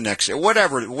play the next day.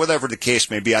 Whatever the case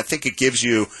may be, I think it gives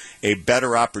you a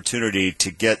better opportunity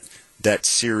to get that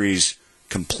series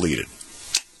completed.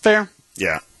 Fair.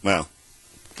 Yeah. Well,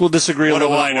 we'll disagree a little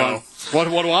bit. What do I know?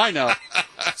 What do I know?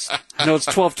 I know it's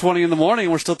 12:20 in the morning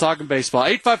and we're still talking baseball.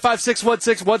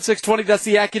 855-616-1620. That's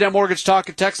the AccuNet Mortgage Talk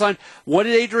and Text line. What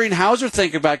did Adrian Hauser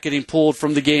think about getting pulled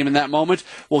from the game in that moment?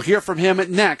 We'll hear from him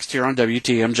next here on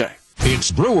WTMJ.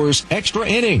 It's Brewers Extra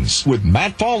Innings with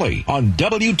Matt Pauley on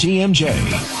WTMJ.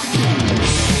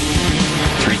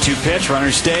 3-2 pitch,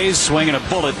 runner stays, swinging a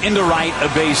bullet into right,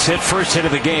 a base hit, first hit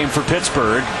of the game for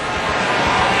Pittsburgh.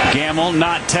 Gamble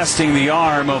not testing the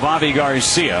arm of Avi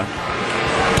Garcia.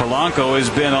 Polanco has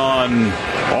been on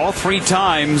all 3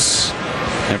 times,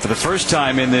 and for the first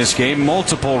time in this game,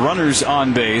 multiple runners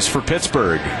on base for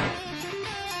Pittsburgh.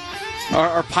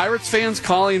 Are Pirates fans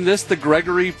calling this the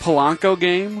Gregory Polanco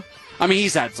game? I mean,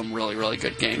 he's had some really, really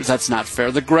good games. That's not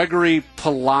fair. The Gregory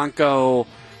Polanco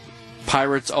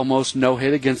Pirates almost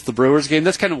no-hit against the Brewers game.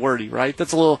 That's kind of wordy, right?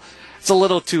 It's a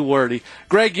little too wordy.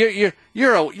 Greg,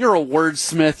 you're a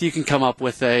wordsmith. You can come up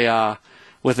with a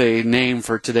with a name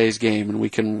for today's game, and we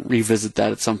can revisit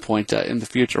that at some point in the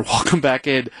future. Welcome back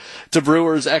in to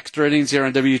Brewers Extra Innings here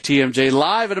on WTMJ,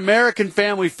 live at American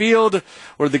Family Field,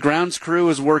 where the grounds crew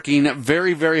is working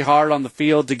very, very hard on the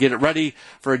field to get it ready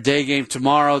for a day game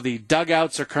tomorrow. The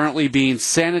dugouts are currently being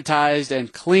sanitized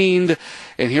and cleaned,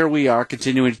 and here we are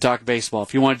continuing to talk baseball.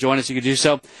 If you want to join us, you can do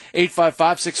so.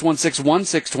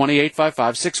 855-616-1620,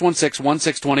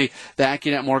 855-616-1620, the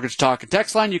AccuNet Mortgage Talk and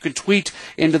Text line. You can tweet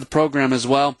into the program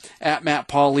as well, at Matt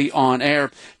Pauley on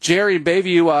air. Jerry in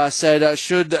Bayview said,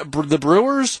 should the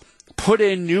Brewers put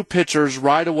in new pitchers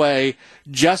right away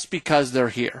just because they're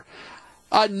here?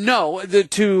 No.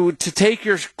 To take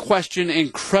your question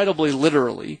incredibly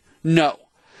literally, no.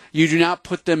 You do not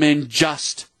put them in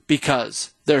just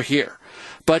because they're here.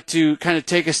 But to kind of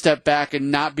take a step back and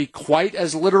not be quite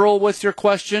as literal with your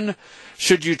question,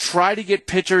 should you try to get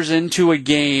pitchers into a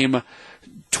game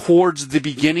towards the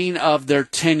beginning of their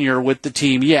tenure with the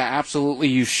team? Yeah, absolutely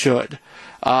you should.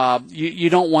 You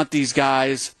don't want these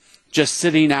guys just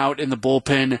sitting out in the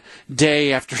bullpen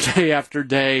day after day after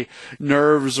day,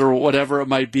 nerves or whatever it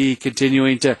might be,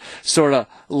 continuing to sort of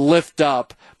lift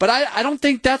up. But I don't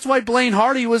think that's why Blaine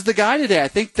Hardy was the guy today. I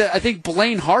think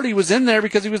Blaine Hardy was in there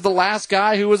because he was the last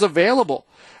guy who was available.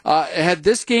 Had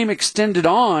this game extended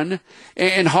on,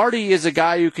 and Hardy is a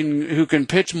guy who can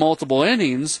pitch multiple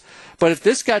innings, but if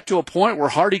this got to a point where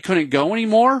Hardy couldn't go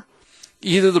anymore,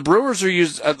 either the Brewers are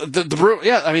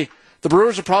the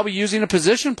Brewers are probably using a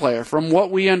position player. From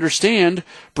what we understand,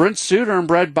 Brent Suter and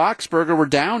Brad Boxberger were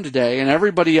down today, and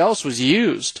everybody else was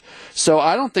used. So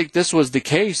I don't think this was the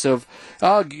case of,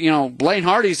 Blaine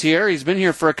Hardy's here. He's been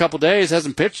here for a couple days,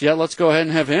 hasn't pitched yet. Let's go ahead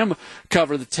and have him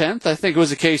cover the 10th. I think it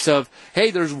was a case of, hey,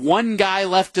 there's one guy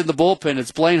left in the bullpen.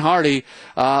 It's Blaine Hardy.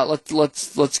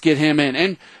 Let's get him in.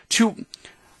 And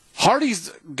Hardy's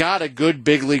got a good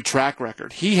big league track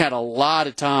record. He had a lot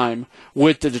of time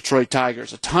with the Detroit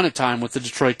Tigers, a ton of time with the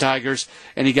Detroit Tigers,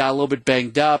 and he got a little bit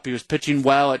banged up. He was pitching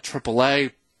well at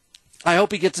AAA. I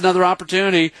hope he gets another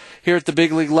opportunity here at the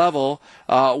big league level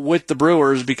with the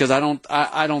Brewers, because I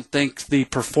don't think the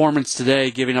performance today,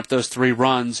 giving up those 3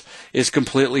 runs, is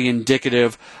completely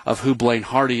indicative of who Blaine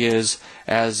Hardy is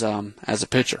as a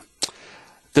pitcher.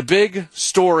 The big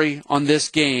story on this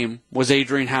game was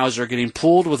Adrian Houser getting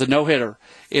pulled with a no-hitter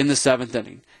in the 7th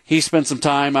inning. He spent some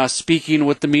time speaking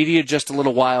with the media just a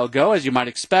little while ago, as you might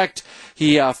expect.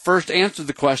 He first answered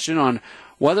the question on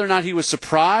whether or not he was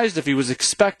surprised, if he was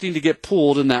expecting to get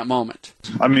pulled in that moment.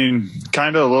 I mean,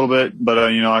 kind of a little bit, but,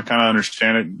 I kind of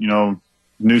understand it.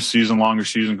 New season, longer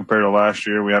season compared to last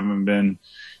year. We haven't been,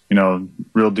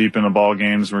 real deep in the ball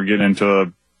games. We're getting into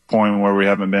a point where we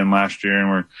haven't been last year, and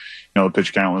we're, the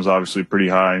pitch count was obviously pretty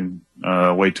high,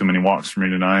 way too many walks for me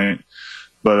tonight.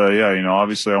 But,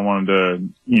 obviously I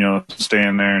wanted to, stay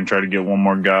in there and try to get one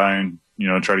more guy and,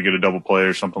 try to get a double play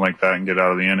or something like that and get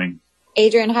out of the inning.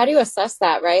 Adrian, how do you assess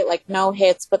that, right? Like no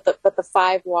hits, but the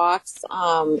 5 walks,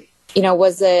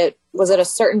 was it a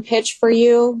certain pitch for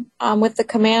you with the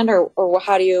command, or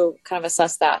how do you kind of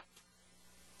assess that?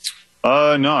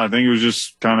 No, I think it was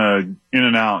just kind of in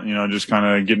and out, just kind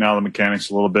of getting out of the mechanics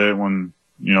a little bit when,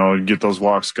 get those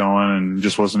walks going, and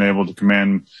just wasn't able to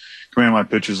command my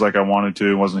pitches like I wanted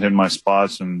to. Wasn't hitting my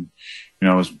spots, and,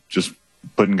 was just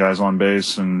putting guys on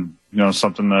base, and,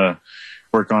 something to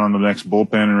work on the next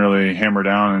bullpen and really hammer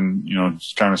down and,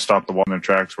 just kind of stop the ball in their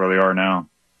tracks where they are now.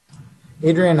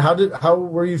 Adrian, how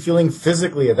were you feeling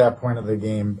physically at that point of the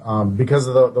game? Because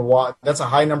of the walk, that's a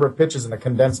high number of pitches in a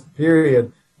condensed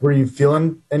period. Were you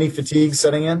feeling any fatigue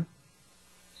setting in?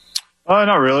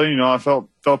 Not really. I felt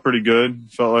pretty good.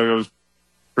 Felt like it was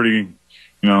pretty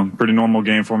normal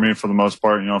game for me for the most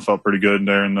part. Felt pretty good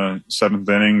there in the 7th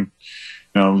inning.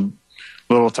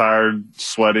 A little tired,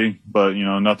 sweaty, but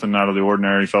nothing out of the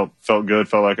ordinary. Felt good.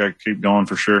 Felt like I could keep going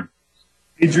for sure.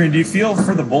 Adrian, do you feel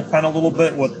for the bullpen a little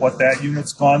bit with what that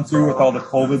unit's gone through with all the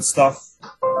COVID stuff?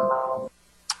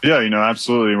 Yeah,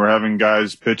 absolutely. We're having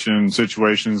guys pitch in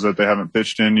situations that they haven't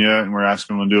pitched in yet, and we're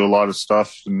asking them to do a lot of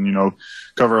stuff and,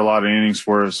 cover a lot of innings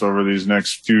for us over these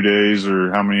next few days,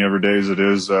 or how many ever days it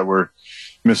is that we're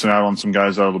missing out on some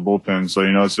guys out of the bullpen. So,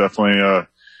 it's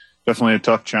definitely a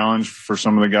tough challenge for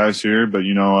some of the guys here, but,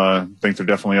 I think they're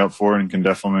definitely up for it and can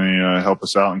definitely help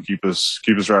us out and keep us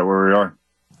right where we are.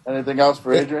 Anything else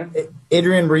for Adrian?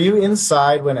 Adrian, were you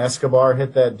inside when Escobar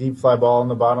hit that deep fly ball in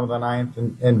the bottom of the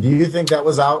 9th? And do you think that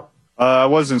was out? I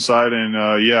was inside, and,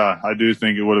 I do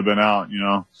think it would have been out.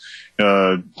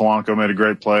 Polanco made a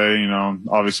great play,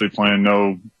 obviously playing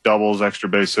no doubles, extra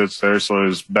base hits there, so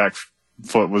his back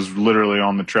foot was literally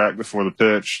on the track before the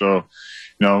pitch. So,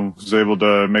 was able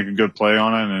to make a good play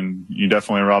on it, and you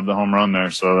definitely robbed the home run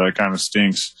there. So that kind of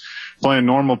stinks. Playing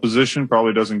normal position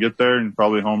probably doesn't get there, and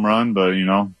probably home run, but,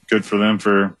 good for them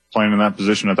for playing in that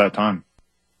position at that time.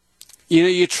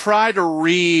 You try to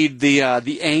read the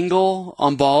angle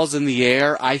on balls in the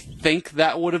air. I think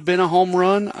that would have been a home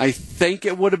run. I think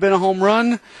it would have been a home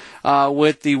run.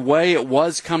 With the way it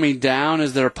was coming down,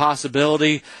 is there a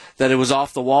possibility that it was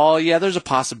off the wall? Yeah, there's a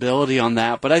possibility on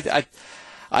that. But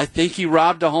I think he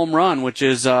robbed a home run, which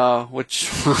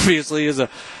obviously is a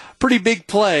pretty big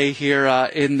play here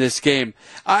in this game.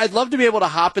 I'd love to be able to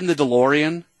hop in the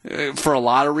DeLorean for a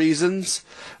lot of reasons,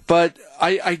 but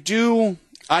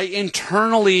I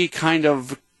internally kind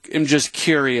of am just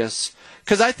curious,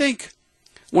 because I think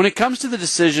when it comes to the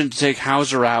decision to take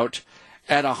Hauser out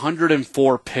at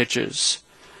 104 pitches,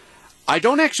 I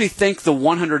don't actually think the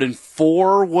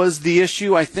 104 was the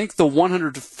issue. I think the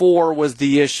 104 was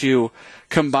the issue,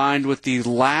 combined with the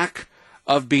lack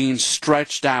of being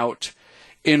stretched out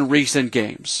in recent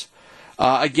games.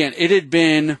 Again, it had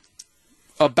been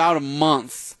about a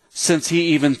month since he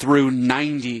even threw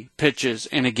 90 pitches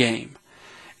in a game.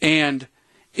 And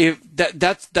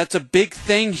that's a big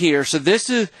thing here. So this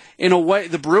is, in a way,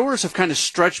 the Brewers have kind of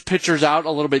stretched pitchers out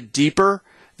a little bit deeper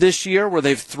this year, where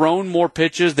they've thrown more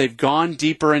pitches, they've gone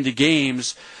deeper into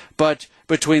games. But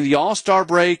between the All-Star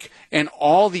break and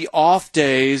all the off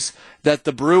days that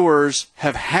the Brewers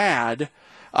have had,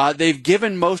 they've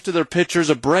given most of their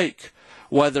pitchers a break.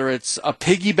 Whether it's a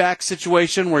piggyback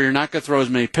situation where you're not going to throw as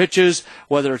many pitches,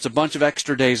 whether it's a bunch of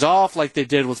extra days off like they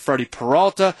did with Freddie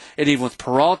Peralta, and even with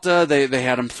Peralta, they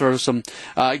had him throw some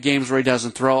games where he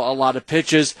doesn't throw a lot of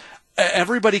pitches.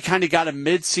 Everybody kind of got a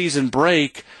mid-season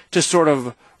break to sort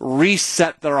of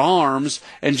reset their arms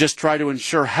and just try to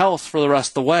ensure health for the rest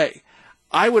of the way.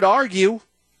 I would argue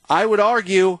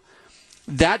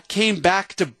that came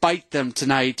back to bite them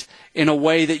tonight in a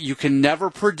way that you can never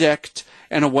predict,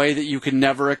 in a way that you can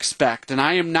never expect. And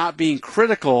I am not being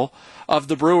critical of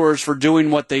the Brewers for doing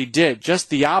what they did. Just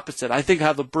the opposite. I think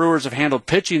how the Brewers have handled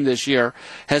pitching this year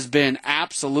has been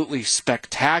absolutely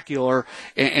spectacular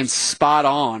and spot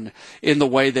on in the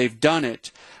way they've done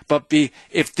it. But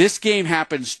if this game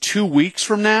happens 2 weeks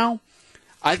from now,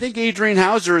 I think Adrian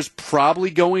Hauser is probably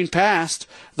going past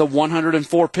the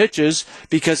 104 pitches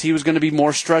because he was going to be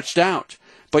more stretched out.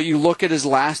 But you look at his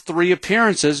last 3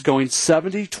 appearances, going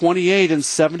 70, 28, and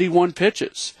 71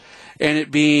 pitches. And it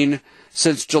being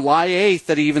since July 8th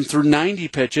that he even threw 90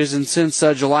 pitches, and since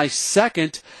July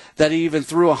 2nd that he even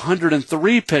threw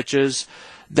 103 pitches.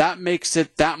 That makes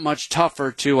it that much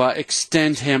tougher to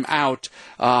extend him out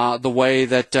the way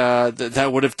that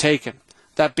would have taken.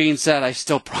 That being said, I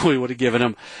still probably would have given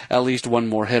him at least one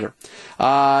more hitter.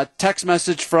 Text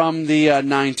message from the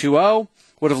 920.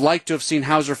 Would have liked to have seen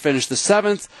Hauser finish the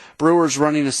 7th. Brewers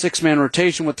running a 6-man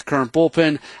rotation with the current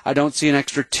bullpen. I don't see an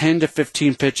extra 10 to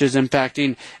 15 pitches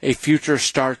impacting a future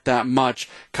start that much.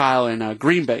 Kyle in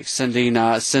Green Bay sending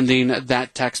that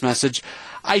text message.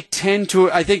 I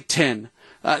think 10.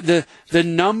 The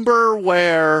number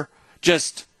where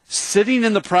just sitting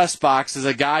in the press box is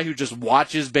a guy who just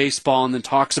watches baseball and then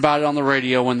talks about it on the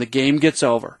radio when the game gets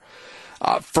over.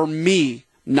 For me,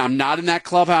 I'm not in that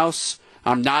clubhouse.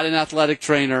 I'm not an athletic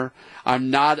trainer. I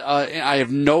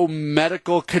have no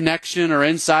medical connection or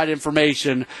inside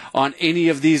information on any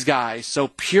of these guys. So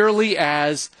purely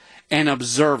as an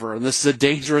observer, and this is a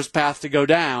dangerous path to go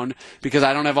down because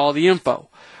I don't have all the info,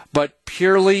 but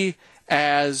purely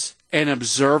as an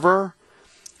observer,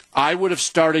 I would have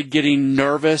started getting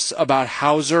nervous about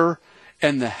Hauser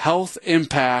and the health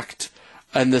impact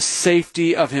and the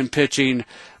safety of him pitching.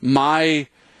 My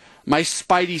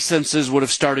spidey senses would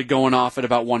have started going off at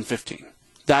about 115.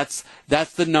 That's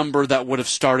the number that would have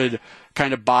started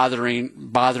kind of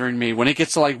bothering me. When it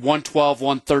gets to like 112,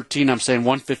 113, I'm saying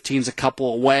 115's a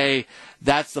couple away.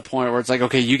 That's the point where it's like,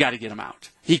 okay, you got to get him out.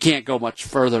 He can't go much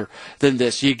further than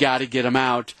this. You got to get him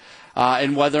out.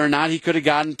 And whether or not he could have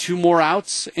gotten 2 more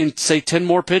outs in, say, 10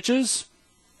 more pitches,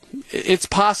 it's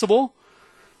possible.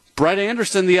 Brett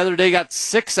Anderson the other day got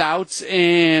 6 outs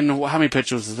in, how many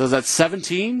pitches was that,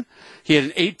 17? He had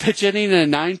an 8-pitch inning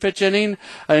and a 9-pitch inning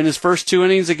in his first 2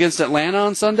 innings against Atlanta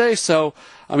on Sunday. So,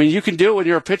 I mean, you can do it when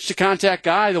you're a pitch-to-contact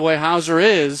guy the way Hauser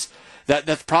is.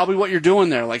 That's probably what you're doing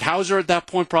there. Like, Hauser at that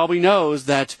point probably knows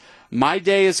that my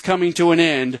day is coming to an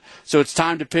end, so it's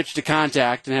time to pitch to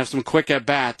contact and have some quick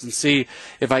at-bats and see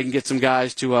if I can get some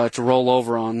guys to roll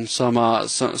over on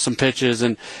some pitches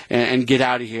and get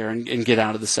out of here and get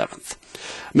out of the 7th.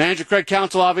 Manager Craig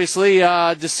Counsell obviously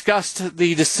discussed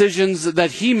the decisions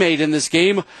that he made in this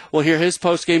game. We'll hear his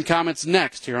post-game comments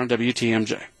next here on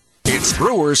WTMJ. It's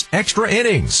Brewers Extra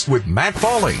Innings with Matt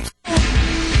Pauley.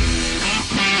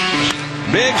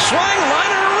 Big swing,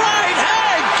 liner right.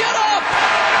 Hey, get up!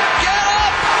 Get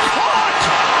up! Caught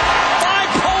by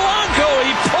Polanco.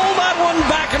 He pulled that one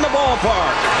back in the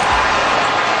ballpark.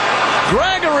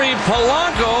 Gregory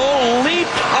Polanco leaped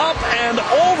up and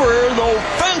over the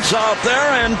fence out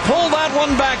there and pulled that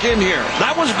one back in here.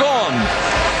 That was gone.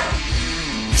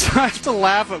 So I have to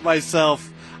laugh at myself.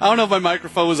 I don't know if my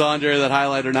microphone was on during that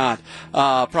highlight or not.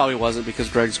 Probably wasn't because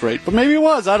Greg's great, but maybe it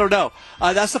was. I don't know.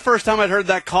 That's the first time I'd heard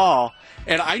that call,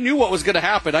 and I knew what was going to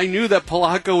happen. I knew that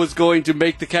Polanco was going to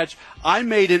make the catch. I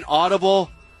made an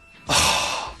audible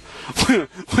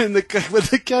when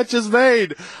the catch is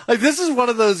made. Like, this is one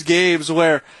of those games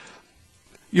where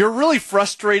you're really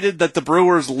frustrated that the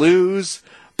Brewers lose,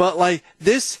 but like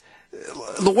this.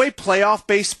 The way playoff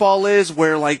baseball is,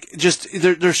 where like just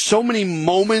there's so many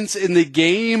moments in the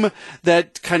game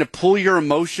that kind of pull your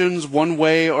emotions one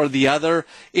way or the other.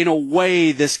 In a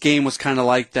way, this game was kind of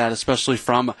like that, especially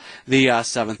from the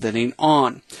seventh inning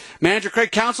on. Manager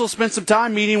Craig Counsell spent some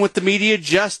time meeting with the media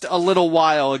just a little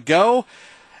while ago.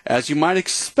 As you might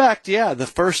expect,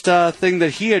 the first thing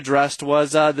that he addressed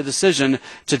was the decision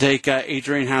to take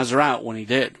Adrian Hauser out when he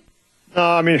did.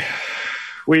 I mean,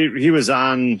 he was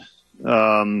on.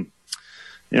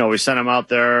 We sent him out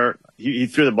there. He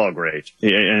threw the ball great,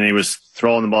 and he was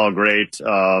throwing the ball great.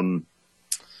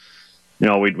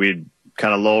 We'd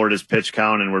kind of lowered his pitch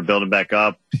count, and we're building back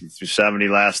up. He threw 70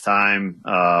 last time.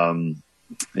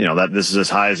 This is as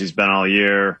high as he's been all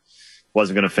year.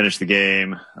 Wasn't going to finish the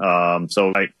game.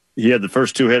 He had the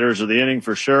first two hitters of the inning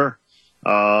for sure.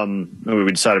 We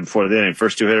decided before the inning,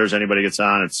 first two hitters, anybody gets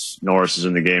on, it's Norris is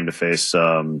in the game to face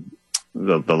the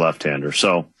left-hander.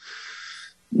 So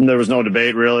there was no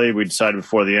debate really. We decided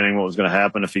before the inning what was going to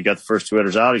happen. If he got the first two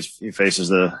hitters out, he's going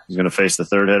to face the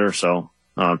third hitter. So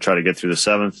try to get through the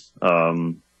seventh.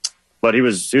 But he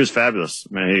was fabulous.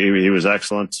 I mean, he was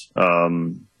excellent.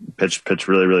 Pitched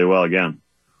really, really well again.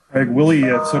 Greg, Willie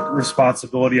took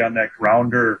responsibility on that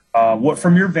grounder. What,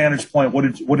 from your vantage point, what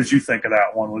did you think of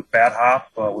that one? Was bad hop?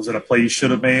 Was it a play you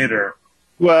should have made, or?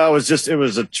 Well, it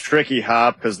was a tricky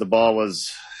hop because the ball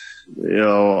was,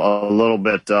 a little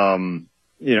bit,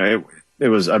 it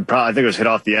was, I think it was hit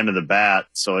off the end of the bat.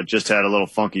 So it just had a little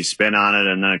funky spin on it,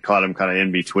 and then it caught him kind of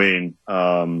in between.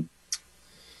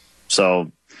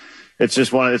 So it's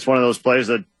just one of those plays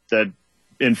that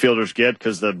infielders get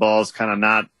because the ball's kind of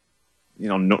not,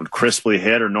 crisply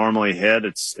hit or normally hit.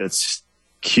 It's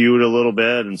cued a little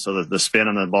bit. And so the spin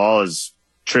on the ball is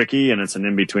tricky, and it's an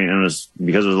in-between. And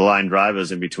because it was a line drive, it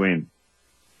was in between.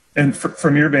 And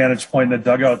from your vantage point in the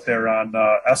dugout there on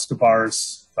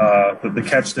Escobar's, the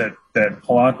catch that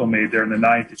Polanco made there in the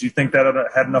ninth, did you think that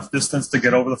had enough distance to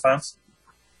get over the fence?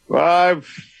 Well, I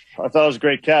thought it was a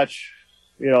great catch.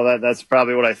 That's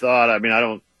probably what I thought. I mean, I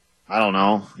don't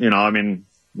know.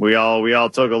 We all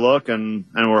took a look and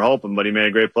we're hoping, but he made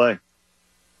a great play.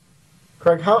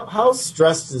 Craig, how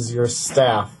stressed is your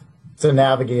staff to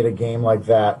navigate a game like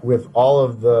that with all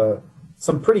of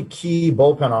some pretty key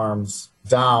bullpen arms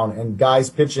down and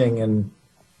guys pitching in,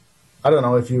 I don't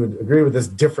know if you would agree with this,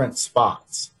 different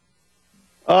spots?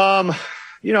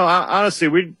 Honestly,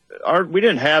 we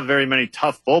didn't have very many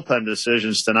tough bullpen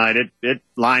decisions tonight. It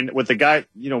lined with the guy.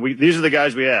 These are the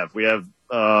guys we have. We have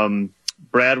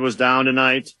Brad was down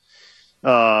tonight.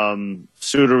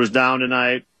 Suter was down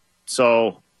tonight.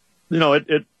 So,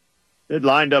 it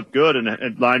lined up good, and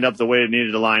it lined up the way it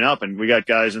needed to line up, and we got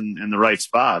guys in the right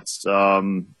spots.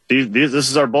 This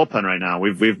is our bullpen right now.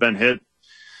 We've been hit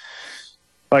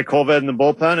by COVID in the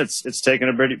bullpen. It's taken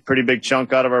a pretty big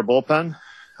chunk out of our bullpen.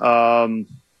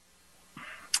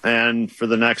 And for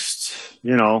the next,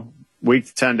 week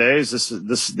to 10 days, this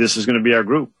is going to be our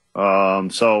group.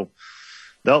 So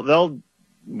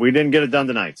we didn't get it done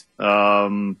tonight.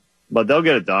 But they'll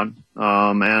get it done.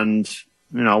 And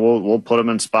we'll put them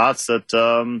in spots that,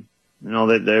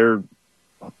 they're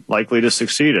likely to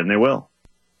succeed, and they will.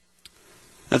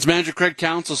 That's Manager Craig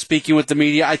Counsell speaking with the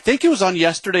media. I think it was on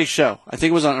yesterday's show. I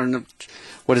think it was on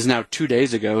what is now 2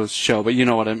 days ago's show, but you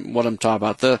know what I'm talking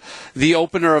about. The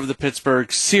opener of the Pittsburgh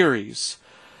series,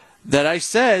 that I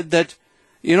said that,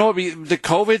 the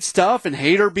COVID stuff and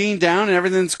Hader being down and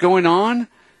everything that's going on,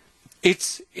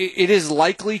 it is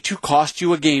likely to cost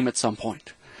you a game at some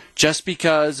point, just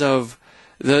because of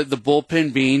the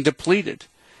bullpen being depleted.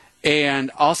 And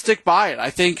I'll stick by it. I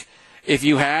think if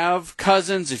you have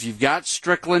Cousins, if you've got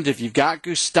Strickland, if you've got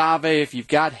Gustave, if you've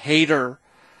got Hader,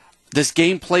 this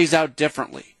game plays out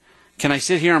differently. Can I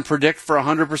sit here and predict for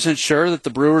 100% sure that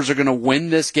the Brewers are going to win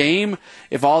this game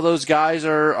if all those guys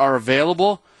are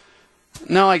available?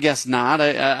 No, I guess not.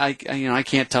 I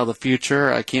can't tell the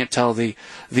future. I can't tell the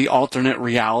alternate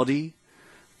reality.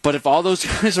 But if all those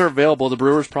guys are available, the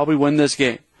Brewers probably win this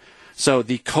game. So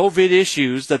the COVID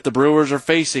issues that the Brewers are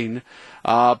facing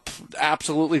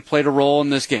absolutely played a role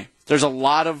in this game. There's a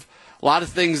lot of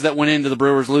things that went into the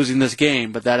Brewers losing this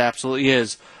game, but that absolutely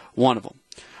is one of them.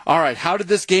 All right, how did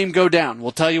this game go down?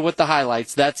 We'll tell you what the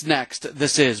highlights. That's next.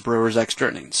 This is Brewers Extra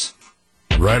Innings.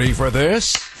 Ready for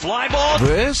this? Fly ball.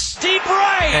 This? Deep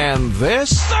right. And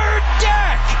this? Third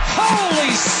deck.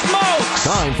 Holy smokes.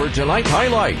 Time for tonight's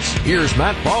highlights. Here's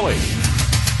Matt Pauley.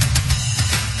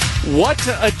 What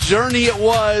a journey it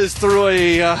was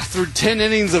through 10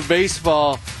 innings of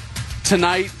baseball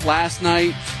tonight, last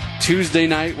night, Tuesday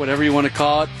night, whatever you want to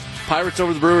call it. Pirates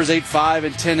over the Brewers 8-5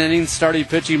 in 10 innings. Starting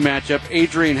pitching matchup.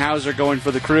 Adrian Hauser going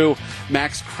for the Crew.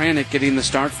 Max Kranick getting the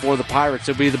start for the Pirates.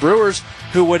 It would be the Brewers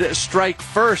who would strike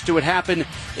first. It would happen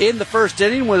in the first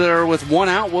inning with one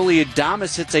out. Willie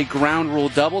Adames hits a ground rule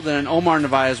double. Then an Omar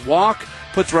Narvaez walk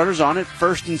puts runners on at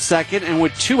first and second. And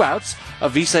with two outs,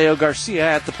 Avisail Garcia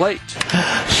at the plate.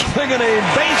 Swinging a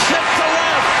base hit to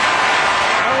left.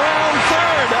 Around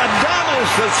third.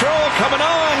 Adames, the throw coming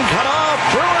on. Cut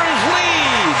off. Brewers lead.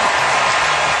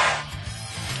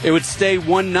 It would stay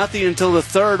 1-0 until the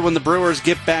third when the Brewers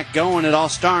get back going. It all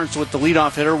starts with the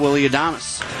leadoff hitter, Willie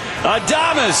Adames.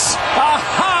 Adames, a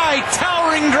high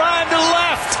towering drive to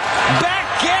left.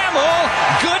 Backgammon,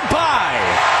 goodbye.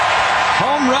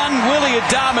 Home run, Willie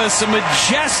Adames, a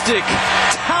majestic,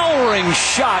 towering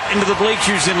shot into the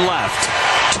bleachers in left.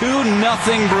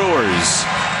 2-0 Brewers.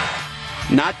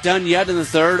 Not done yet in the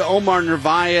third. Omar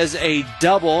Narvaez a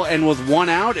double, and with one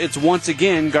out, it's once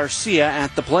again Garcia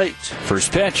at the plate.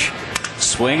 First pitch.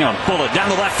 Swing on a bullet down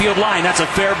the left field line. That's a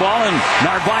fair ball, and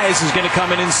Narvaez is going to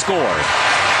come in and score.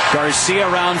 Garcia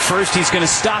around first. He's going to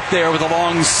stop there with a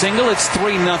long single. It's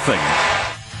 3-0.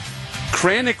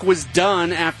 Kranick was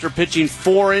done after pitching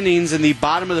 4 innings in the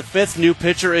bottom of the fifth. New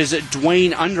pitcher is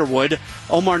Dwayne Underwood.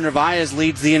 Omar Narvaez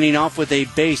leads the inning off with a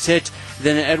base hit.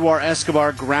 Then Edward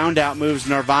Escobar ground out moves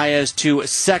Narvaez to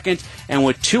second. And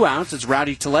with 2 outs, it's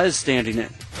Rowdy Tellez standing in.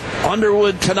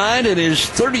 Underwood tonight in his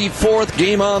 34th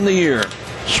game on the year.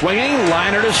 Swinging,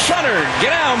 liner to center. Get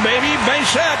down, baby.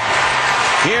 Base hit.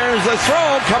 Here's the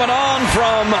throw coming on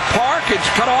from Park. It's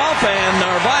cut off, and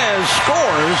Narvaez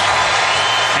scores.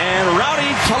 And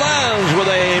Rowdy Tellez with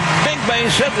a big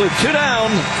base hit with 2 down.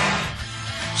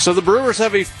 So the Brewers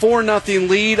have a 4-0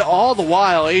 lead. All the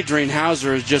while, Adrian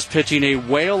Hauser is just pitching a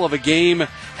whale of a game.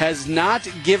 Has not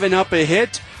given up a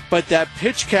hit, but that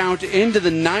pitch count into the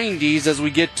 90s as we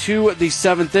get to the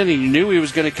 7th inning. You knew he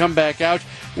was going to come back out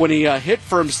when he hit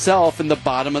for himself in the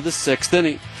bottom of the 6th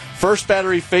inning. First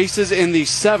batter he faces in the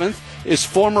 7th is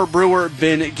former Brewer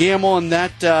Ben Gamel, and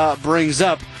that brings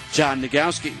up John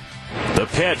Nagowski. The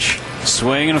pitch.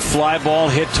 Swing and a fly ball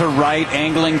hit to right,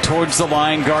 angling towards the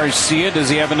line. Garcia, does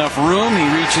he have enough room?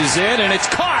 He reaches in, and it's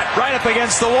caught right up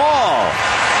against the wall.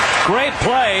 Great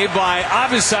play by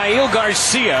Avisail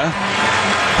Garcia,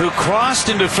 who crossed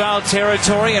into foul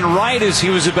territory, and right as he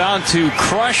was about to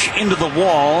crush into the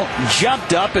wall,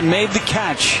 jumped up and made the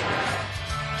catch.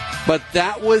 But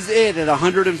that was it at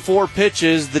 104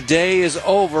 pitches. The day is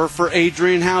over for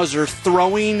Adrian Hauser,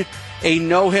 throwing a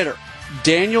no-hitter.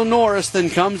 Daniel Norris then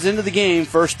comes into the game.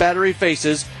 First batter he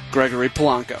faces, Gregory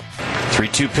Polanco.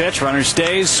 3-2 pitch, runner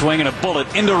stays, swinging a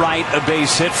bullet into right, a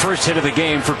base hit. First hit of the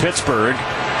game for Pittsburgh.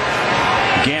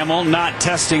 Gamel not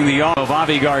testing the arm of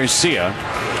Avi Garcia.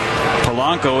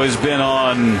 Polanco has been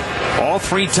on all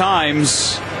 3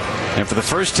 times, and for the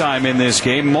first time in this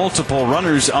game, multiple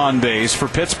runners on base for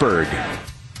Pittsburgh.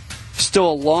 Still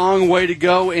a long way to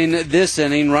go in this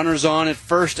inning. Runners on at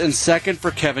first and second for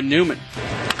Kevin Newman.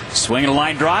 Swinging a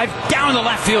line drive down the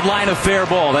left field line, a fair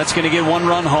ball. That's going to get 1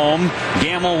 run home.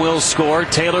 Gamel will score.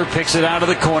 Taylor picks it out of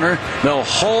the corner. They'll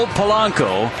hold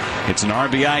Polanco. It's an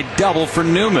RBI double for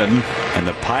Newman, and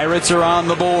the Pirates are on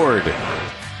the board.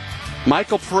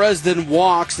 Michael Perez then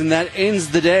walks, and that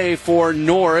ends the day for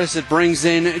Norris. It brings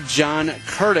in John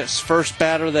Curtis. First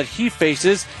batter that he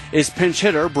faces is pinch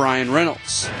hitter Brian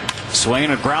Reynolds.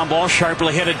 Swinging a ground ball,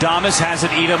 sharply hit. Adames has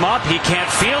it, eat him up. He can't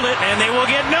field it, and they will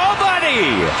get nobody.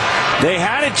 They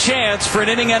had a chance for an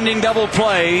inning-ending double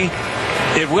play.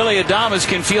 If Willie Adames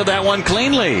can field that one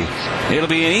cleanly, it'll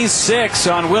be an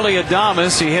E6 on Willie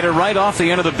Adames. He hit it right off the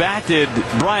end of the bat, did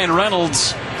Brian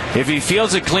Reynolds. If he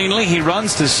fields it cleanly, he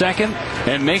runs to second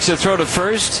and makes a throw to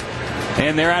first,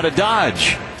 and they're out of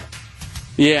Dodge.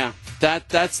 Yeah.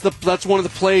 That's one of the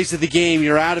plays of the game.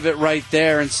 You're out of it right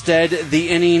there. Instead, the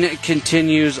inning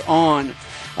continues on.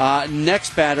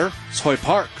 Next batter is Hoy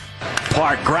Park.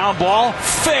 Park, ground ball,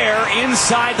 fair,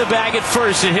 inside the bag at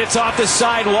first. It hits off the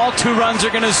sidewall. 2 runs are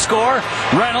going to score.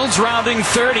 Reynolds rounding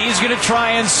third. He's going to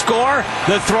try and score.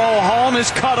 The throw home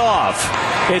is cut off.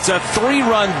 It's a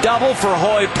 3-run double for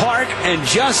Hoy Park, and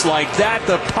just like that,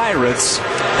 the Pirates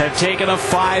have taken a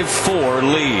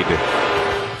 5-4 lead.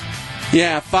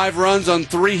 Yeah, 5 runs on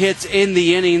 3 hits in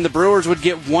the inning. The Brewers would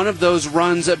get one of those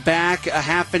runs back,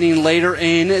 happening later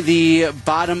in the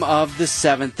bottom of the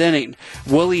 7th inning.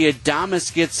 Willie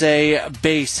Adames gets a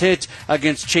base hit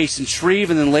against Chasen Shreve,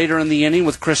 and then later in the inning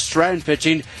with Chris Stratton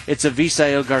pitching, it's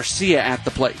Avisail Garcia at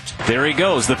the plate. There he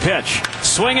goes, the pitch.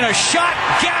 Swinging a shot,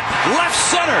 gap, left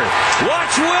center.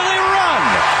 Watch Willie run.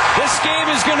 This game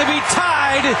is going to be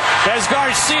tied as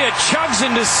Garcia chugs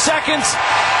into second.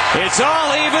 It's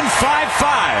all even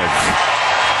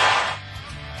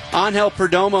 5-5. Angel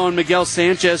Perdomo and Miguel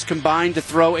Sanchez combined to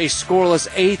throw a scoreless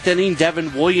 8th inning.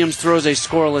 Devin Williams throws a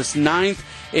scoreless 9th.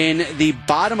 In the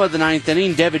bottom of the 9th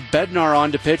inning, David Bednar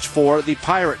on to pitch for the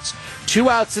Pirates. 2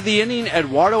 outs of the inning,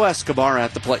 Eduardo Escobar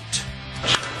at the plate.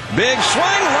 Big swing,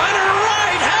 runner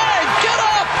right. Hey, get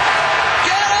up!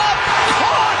 Get up!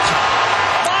 Caught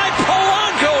by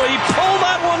Polanco. He pulled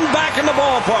that one back in the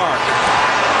ballpark.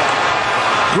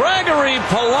 Gregory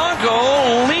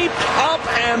Polanco leaped up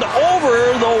and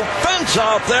over the fence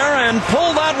out there and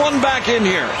pulled that one back in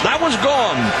here. That was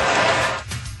gone.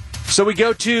 So we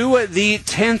go to the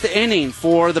 10th inning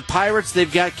for the Pirates.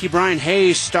 They've got Ke'Bryan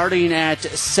Hayes starting at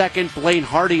second, Blaine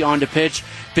Hardy on to pitch.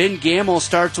 Ben Gamble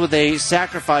starts with a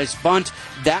sacrifice bunt.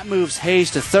 That moves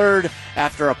Hayes to third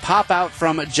after a pop-out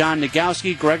from John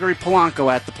Nagowski. Gregory Polanco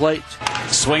at the plate.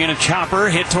 Swinging a chopper,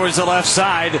 hit towards the left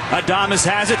side. Adames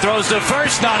has it, throws to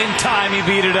first, not in time, he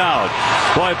beat it out.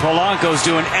 Boy, Polanco's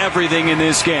doing everything in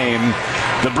this game.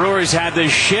 The Brewers had the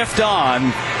shift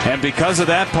on, and because of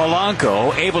that,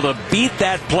 Polanco able to beat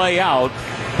that play out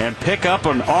and pick up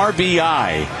an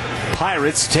RBI.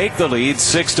 Pirates take the lead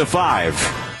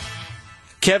 6-5.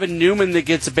 Kevin Newman that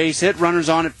gets a base hit. Runners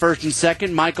on at first and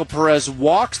second. Michael Perez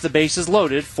walks. The base is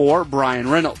loaded for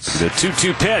Brian Reynolds. The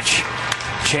 2-2 pitch.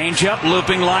 Change up,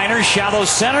 looping liner, shallow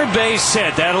center, base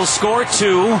hit. That'll score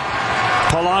 2.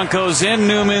 Polanco's in,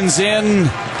 Newman's in.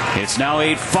 It's now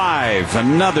 8-5.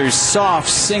 Another soft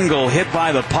single hit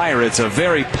by the Pirates. A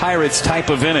very Pirates type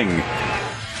of inning.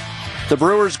 The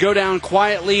Brewers go down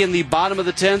quietly in the bottom of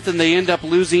the 10th, and they end up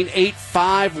losing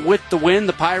 8-5 with the win.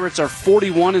 The Pirates are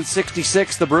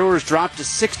 41-66. The Brewers drop to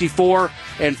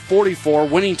 64-44.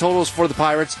 Winning totals for the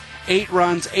Pirates: 8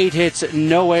 runs, 8 hits,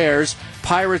 no errors.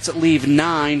 Pirates leave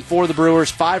 9 for the Brewers.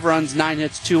 5 runs, 9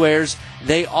 hits, 2 errors.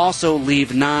 They also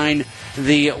leave 9.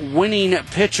 The winning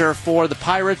pitcher for the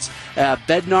Pirates,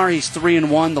 Bednar, he's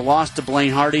 3-1. The loss to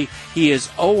Blaine Hardy, he is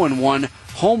 0-1.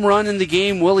 Home run in the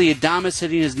game, Willie Adames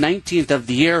hitting his 19th of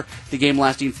the year. The game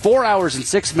lasting 4 hours and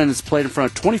 6 minutes, played in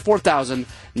front of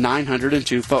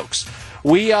 24,902 folks.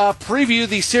 We preview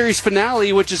the series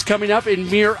finale, which is coming up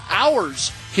in mere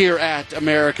hours here at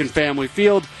American Family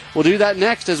Field. We'll do that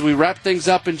next as we wrap things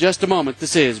up in just a moment.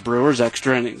 This is Brewers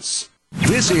Extra Innings.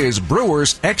 This is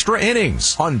Brewers Extra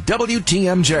Innings on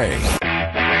WTMJ.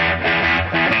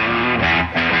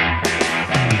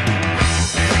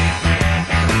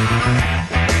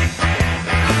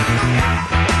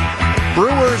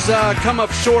 Brewers come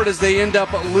up short as they end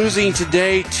up losing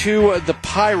today to the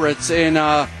Pirates in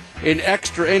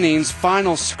extra innings.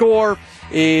 Final score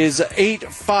is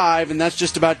 8-5, and that's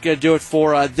just about going to do it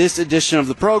for this edition of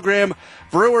the program.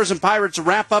 Brewers and Pirates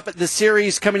wrap up the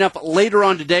series coming up later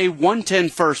on today.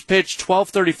 1:10 first pitch,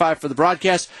 12:35 for the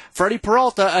broadcast. Freddie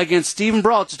Peralta against Steven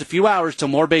Brault. Just a few hours till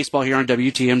more baseball here on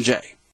WTMJ.